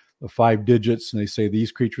the 5 digits, and they say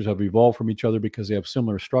these creatures have evolved from each other because they have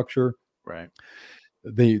similar structure. Right.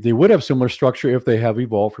 They would have similar structure if they have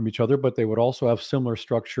evolved from each other, but they would also have similar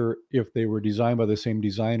structure if they were designed by the same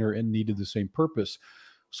designer and needed the same purpose.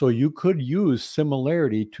 So you could use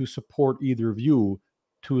similarity to support either view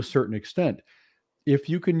to a certain extent. If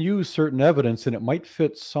you can use certain evidence and it might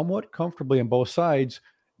fit somewhat comfortably on both sides,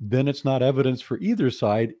 then it's not evidence for either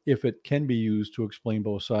side if it can be used to explain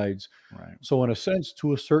both sides. Right. So in a sense,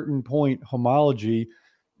 to a certain point, homology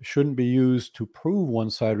shouldn't be used to prove one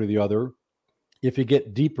side or the other. If you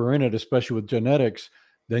get deeper in it, especially with genetics,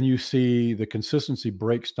 then you see the consistency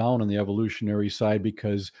breaks down on the evolutionary side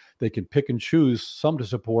because they can pick and choose some to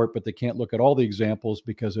support, but they can't look at all the examples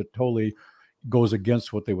because it totally goes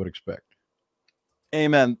against what they would expect.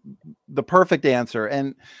 Amen. The perfect answer.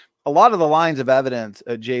 And a lot of the lines of evidence,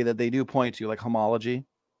 Jay, that they do point to, like homology,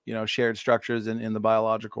 shared structures in the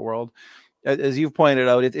biological world, as you've pointed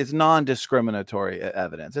out, it's non-discriminatory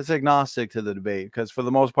evidence. It's agnostic to the debate because for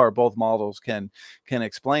the most part, both models can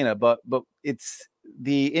explain it. But it's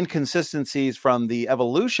the inconsistencies from the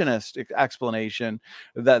evolutionist explanation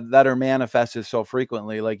that are manifested so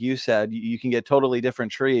frequently. Like you said, you can get totally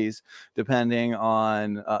different trees depending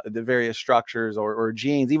on the various structures or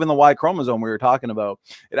genes. Even the Y chromosome we were talking about,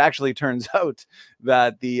 it actually turns out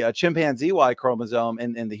that the chimpanzee Y chromosome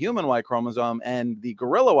and the human Y chromosome and the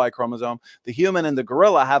gorilla Y chromosome, the human and the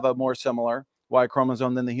gorilla have a more similar Y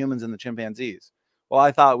chromosome than the humans and the chimpanzees. Well,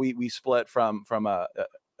 I thought we split from a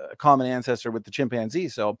common ancestor with the chimpanzee.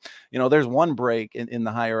 So, there's one break in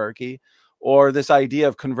the hierarchy. Or this idea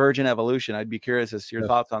of convergent evolution. I'd be curious as to your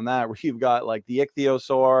thoughts on that, where you've got like the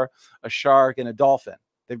ichthyosaur, a shark, and a dolphin.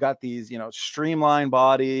 They've got these, streamlined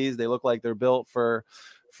bodies. They look like they're built for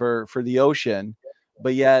the ocean,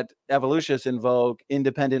 but yet evolutionists invoke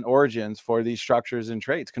independent origins for these structures and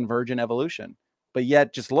traits, convergent evolution. But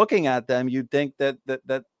yet, just looking at them, you'd think that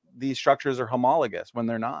these structures are homologous when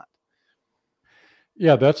they're not.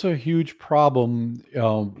 Yeah, that's a huge problem.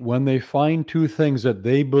 When they find two things that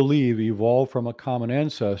they believe evolved from a common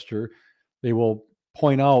ancestor, they will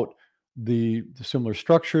point out the similar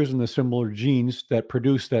structures and the similar genes that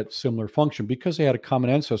produce that similar function because they had a common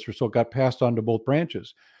ancestor, so it got passed on to both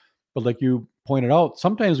branches. But like you pointed out,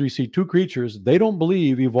 sometimes we see two creatures they don't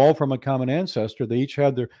believe evolved from a common ancestor. They each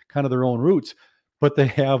have their kind of their own roots, but they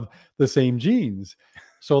have the same genes.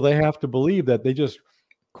 So they have to believe that they just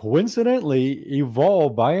coincidentally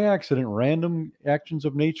evolved by accident, random actions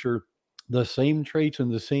of nature, the same traits and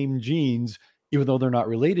the same genes, even though they're not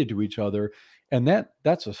related to each other. And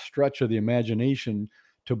that's a stretch of the imagination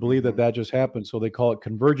to believe that that just happened. So they call it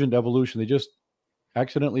convergent evolution. They just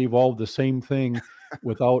accidentally evolved the same thing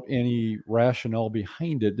without any rationale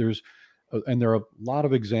behind it. And there are a lot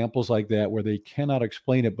of examples like that where they cannot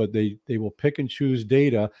explain it, but they will pick and choose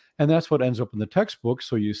data, and that's what ends up in the textbook.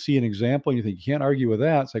 So you see an example and you think you can't argue with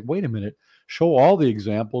that. It's like, wait a minute, show all the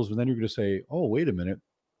examples, and then you're going to say, oh, wait a minute,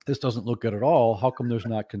 this doesn't look good at all. How come there's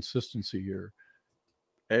not consistency here?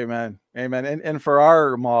 Amen. Amen. And for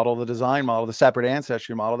our model, the design model, the separate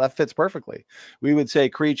ancestry model, that fits perfectly. We would say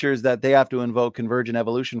creatures that they have to invoke convergent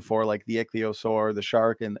evolution for, like the ichthyosaur, the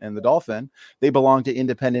shark, and the dolphin, they belong to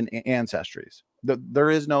independent ancestries. There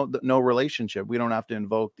is no relationship. We don't have to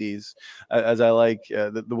invoke these, as I like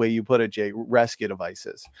the way you put it, Jay, rescue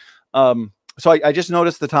devices. So I just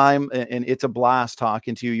noticed the time, and it's a blast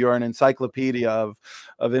talking to you. You're an encyclopedia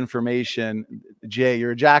of information. Jay,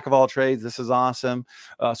 you're a jack of all trades. This is awesome.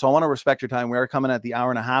 So I want to respect your time. We are coming at the hour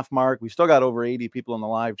and a half mark. We still got over 80 people in the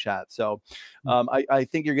live chat. So I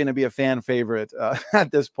think you're going to be a fan favorite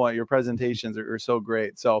at this point. Your presentations are so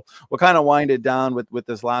great. So we'll kind of wind it down with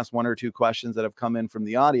this last one or two questions that have come in from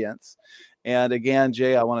the audience. And again,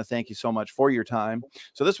 Jay, I want to thank you so much for your time.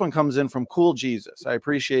 So this one comes in from Cool Jesus. I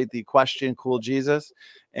appreciate the question, Cool Jesus.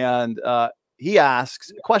 And he asks,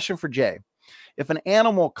 a question for Jay. If an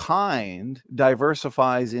animal kind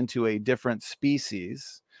diversifies into a different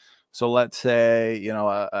species, so let's say, you know,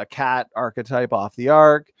 a cat archetype off the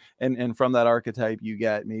ark, and from that archetype, you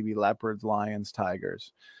get maybe leopards, lions,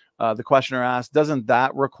 tigers. The questioner asked, doesn't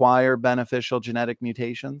that require beneficial genetic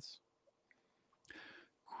mutations?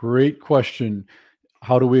 Great question.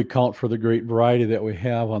 How do we account for the great variety that we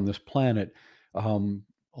have on this planet? I'll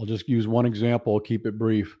just use one example. I'll keep it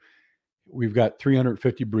brief. We've got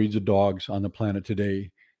 350 breeds of dogs on the planet today.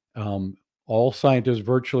 All scientists,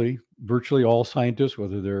 virtually all scientists,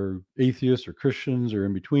 whether they're atheists or Christians or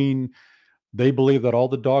in between, they believe that all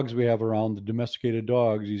the dogs we have around, the domesticated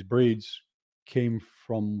dogs, these breeds, came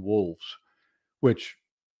from wolves, which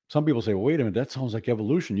some people say, well, wait a minute, that sounds like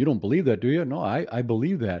evolution. You don't believe that, do you? No, I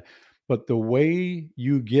believe that. But the way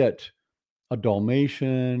you get a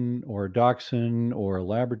Dalmatian or a Dachshund or a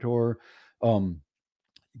Labrador,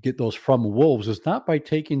 get those from wolves is not by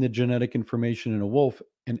taking the genetic information in a wolf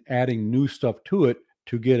and adding new stuff to it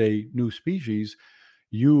to get a new species.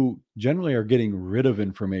 You generally are getting rid of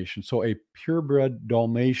information. So a purebred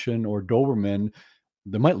Dalmatian or Doberman,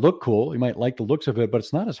 they might look cool. You might like the looks of it, but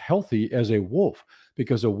it's not as healthy as a wolf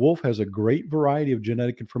because a wolf has a great variety of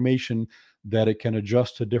genetic information that it can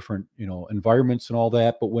adjust to different, environments and all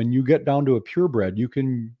that. But when you get down to a purebred, you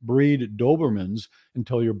can breed Dobermans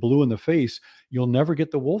until you're blue in the face. You'll never get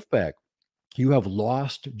the wolf back. You have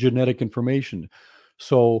lost genetic information.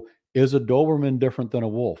 So is a Doberman different than a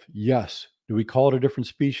wolf? Yes. Do we call it a different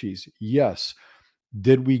species? Yes.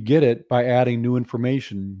 Did we get it by adding new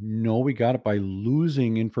information? No, we got it by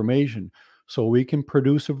losing information. So we can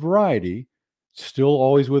produce a variety, still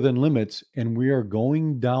always within limits, and we are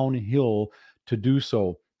going downhill to do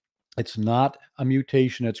so. It's not a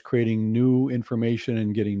mutation that's creating new information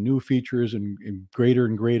and getting new features and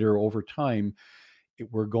greater over time.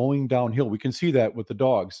 We're going downhill. We can see that with the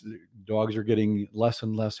dogs. The dogs are getting less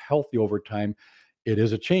and less healthy over time. It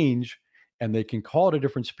is a change, and they can call it a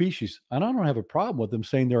different species. And I don't have a problem with them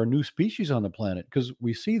saying there are new species on the planet because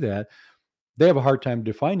we see that. They have a hard time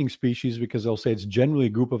defining species because they'll say it's generally a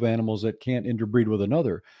group of animals that can't interbreed with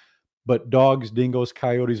another. But dogs, dingoes,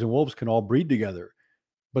 coyotes, and wolves can all breed together.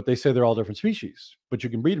 But they say they're all different species, but you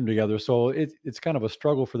can breed them together. So it's kind of a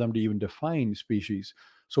struggle for them to even define species.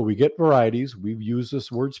 So we get varieties. We've used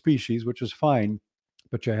this word species, which is fine,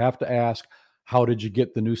 but you have to ask, how did you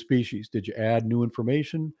get the new species? Did you add new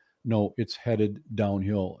information? No, it's headed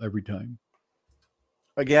downhill every time.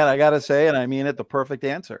 Again, I got to say, and I mean it, the perfect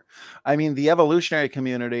answer. I mean, the evolutionary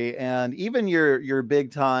community and even your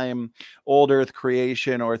big time old earth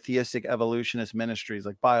creation or theistic evolutionist ministries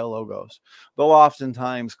like BioLogos, they'll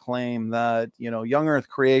oftentimes claim that, young earth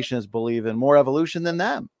creationists believe in more evolution than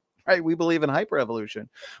them. Right. We believe in hyperevolution.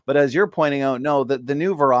 But as you're pointing out, no, the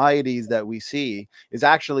new varieties that we see is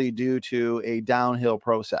actually due to a downhill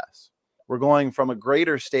process. We're going from a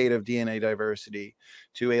greater state of DNA diversity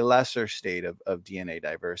to a lesser state of DNA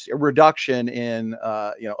diversity, a reduction in,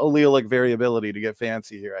 allelic variability, to get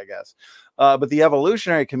fancy here, I guess. But the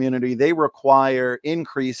evolutionary community, they require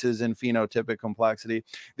increases in phenotypic complexity.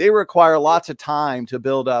 They require lots of time to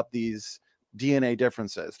build up these DNA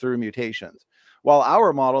differences through mutations. While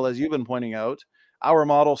our model, as you've been pointing out, our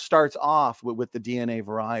model starts off with the DNA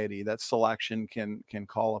variety that selection can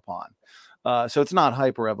call upon. So it's not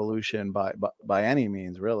hyperevolution by any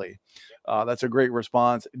means, really. That's a great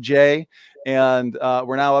response, Jay. And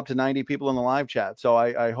we're now up to 90 people in the live chat. So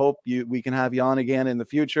I hope we can have you on again in the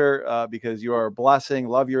future because you are a blessing.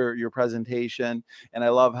 Love your presentation. And I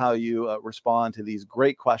love how you respond to these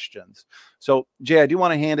great questions. So, Jay, I do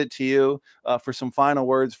want to hand it to you for some final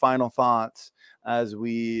words, final thoughts as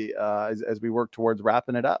we work towards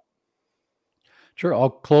wrapping it up. Sure. I'll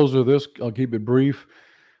close with this. I'll keep it brief.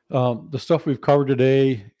 The stuff we've covered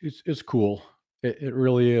today is cool. It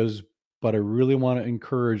really is. But I really want to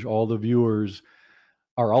encourage all the viewers.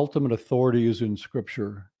 Our ultimate authority is in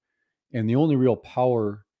Scripture, and the only real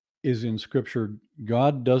power is in Scripture.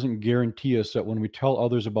 God doesn't guarantee us that when we tell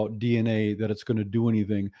others about DNA that it's going to do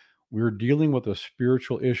anything. We're dealing with a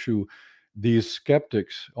spiritual issue. These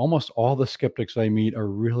skeptics, almost all the skeptics I meet, are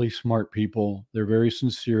really smart people. They're very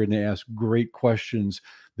sincere and they ask great questions.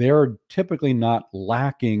 They are typically not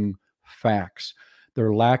lacking facts.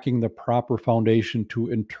 They're lacking the proper foundation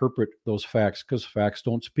to interpret those facts, because facts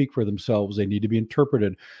don't speak for themselves. They need to be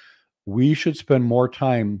interpreted. We should spend more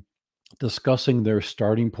time discussing their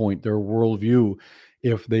starting point, their worldview.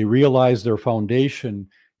 If they realize their foundation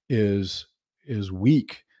is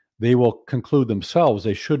weak, they will conclude themselves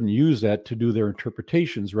they shouldn't use that to do their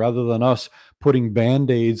interpretations. Rather than us putting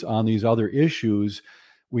band-aids on these other issues,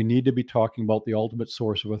 we need to be talking about the ultimate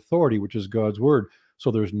source of authority, which is God's word. So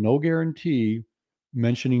there's no guarantee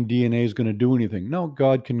mentioning DNA is going to do anything. No,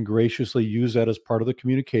 God can graciously use that as part of the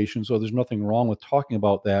communication, so there's nothing wrong with talking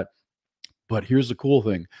about that. But here's the cool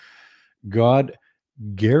thing. God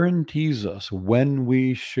guarantees us when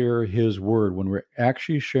we share his word, when we're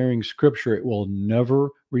actually sharing scripture, it will never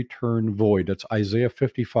return void. That's Isaiah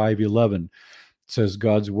 55:11. It says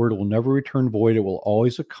God's word will never return void. It will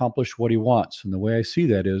always accomplish what he wants. And the way I see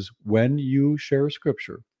that is, when you share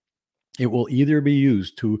scripture, it will either be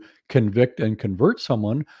used to convict and convert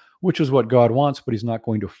someone, which is what God wants, but he's not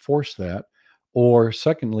going to force that. Or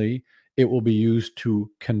secondly, it will be used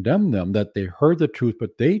to condemn them, that they heard the truth,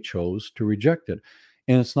 but they chose to reject it.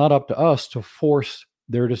 And it's not up to us to force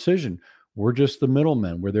their decision. We're just the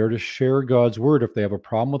middlemen. We're there to share God's word. If they have a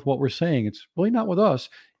problem with what we're saying, it's really not with us.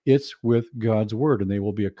 It's with God's word, and they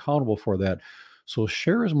will be accountable for that. So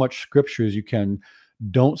share as much scripture as you can.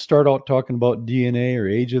 Don't start out talking about DNA or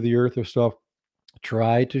age of the earth or stuff.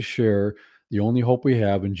 Try to share the only hope we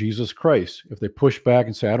have in Jesus Christ. If they push back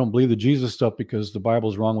and say, I don't believe the Jesus stuff because the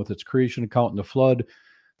Bible's wrong with its creation account and the flood,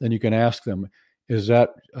 then you can ask them, is that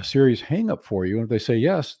a serious hang-up for you? And if they say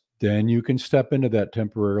yes, then you can step into that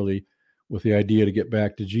temporarily with the idea to get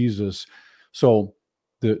back to Jesus. So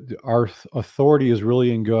our authority is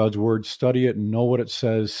really in God's word. Study it and know what it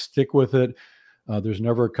says. Stick with it. There's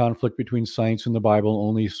never a conflict between science and the Bible,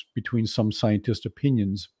 only between some scientist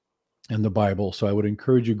opinions and the Bible. So I would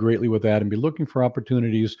encourage you greatly with that, and be looking for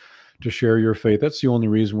opportunities to share your faith. That's the only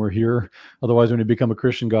reason we're here. Otherwise, when you become a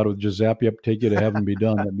Christian, God would just zap you up, take you to heaven, and be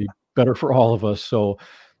done. That'd be better for all of us. So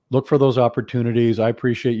look for those opportunities. I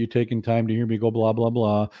appreciate you taking time to hear me go blah, blah,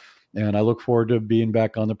 blah. And I look forward to being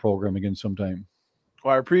back on the program again sometime.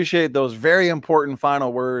 Well, I appreciate those very important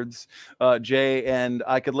final words, Jay, and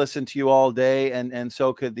I could listen to you all day, and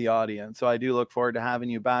so could the audience. So I do look forward to having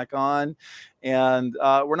you back on. And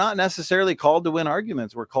we're not necessarily called to win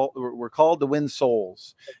arguments. We're called to win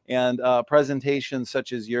souls. And presentations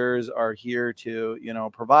such as yours are here to,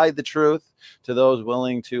 provide the truth to those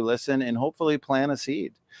willing to listen and hopefully plant a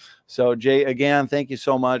seed. So Jay, again, thank you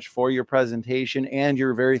so much for your presentation and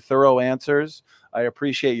your very thorough answers. I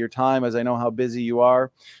appreciate your time, as I know how busy you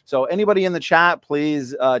are. So anybody in the chat,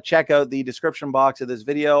 please check out the description box of this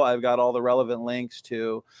video. I've got all the relevant links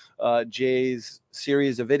to Jay's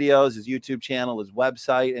series of videos, his YouTube channel, his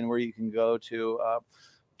website, and where you can go to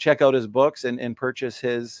check out his books and purchase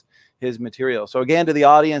his material. So again, to the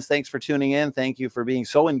audience, thanks for tuning in. Thank you for being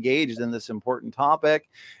so engaged in this important topic,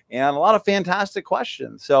 and a lot of fantastic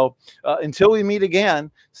questions. So until we meet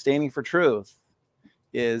again, Standing for Truth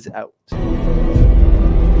is out.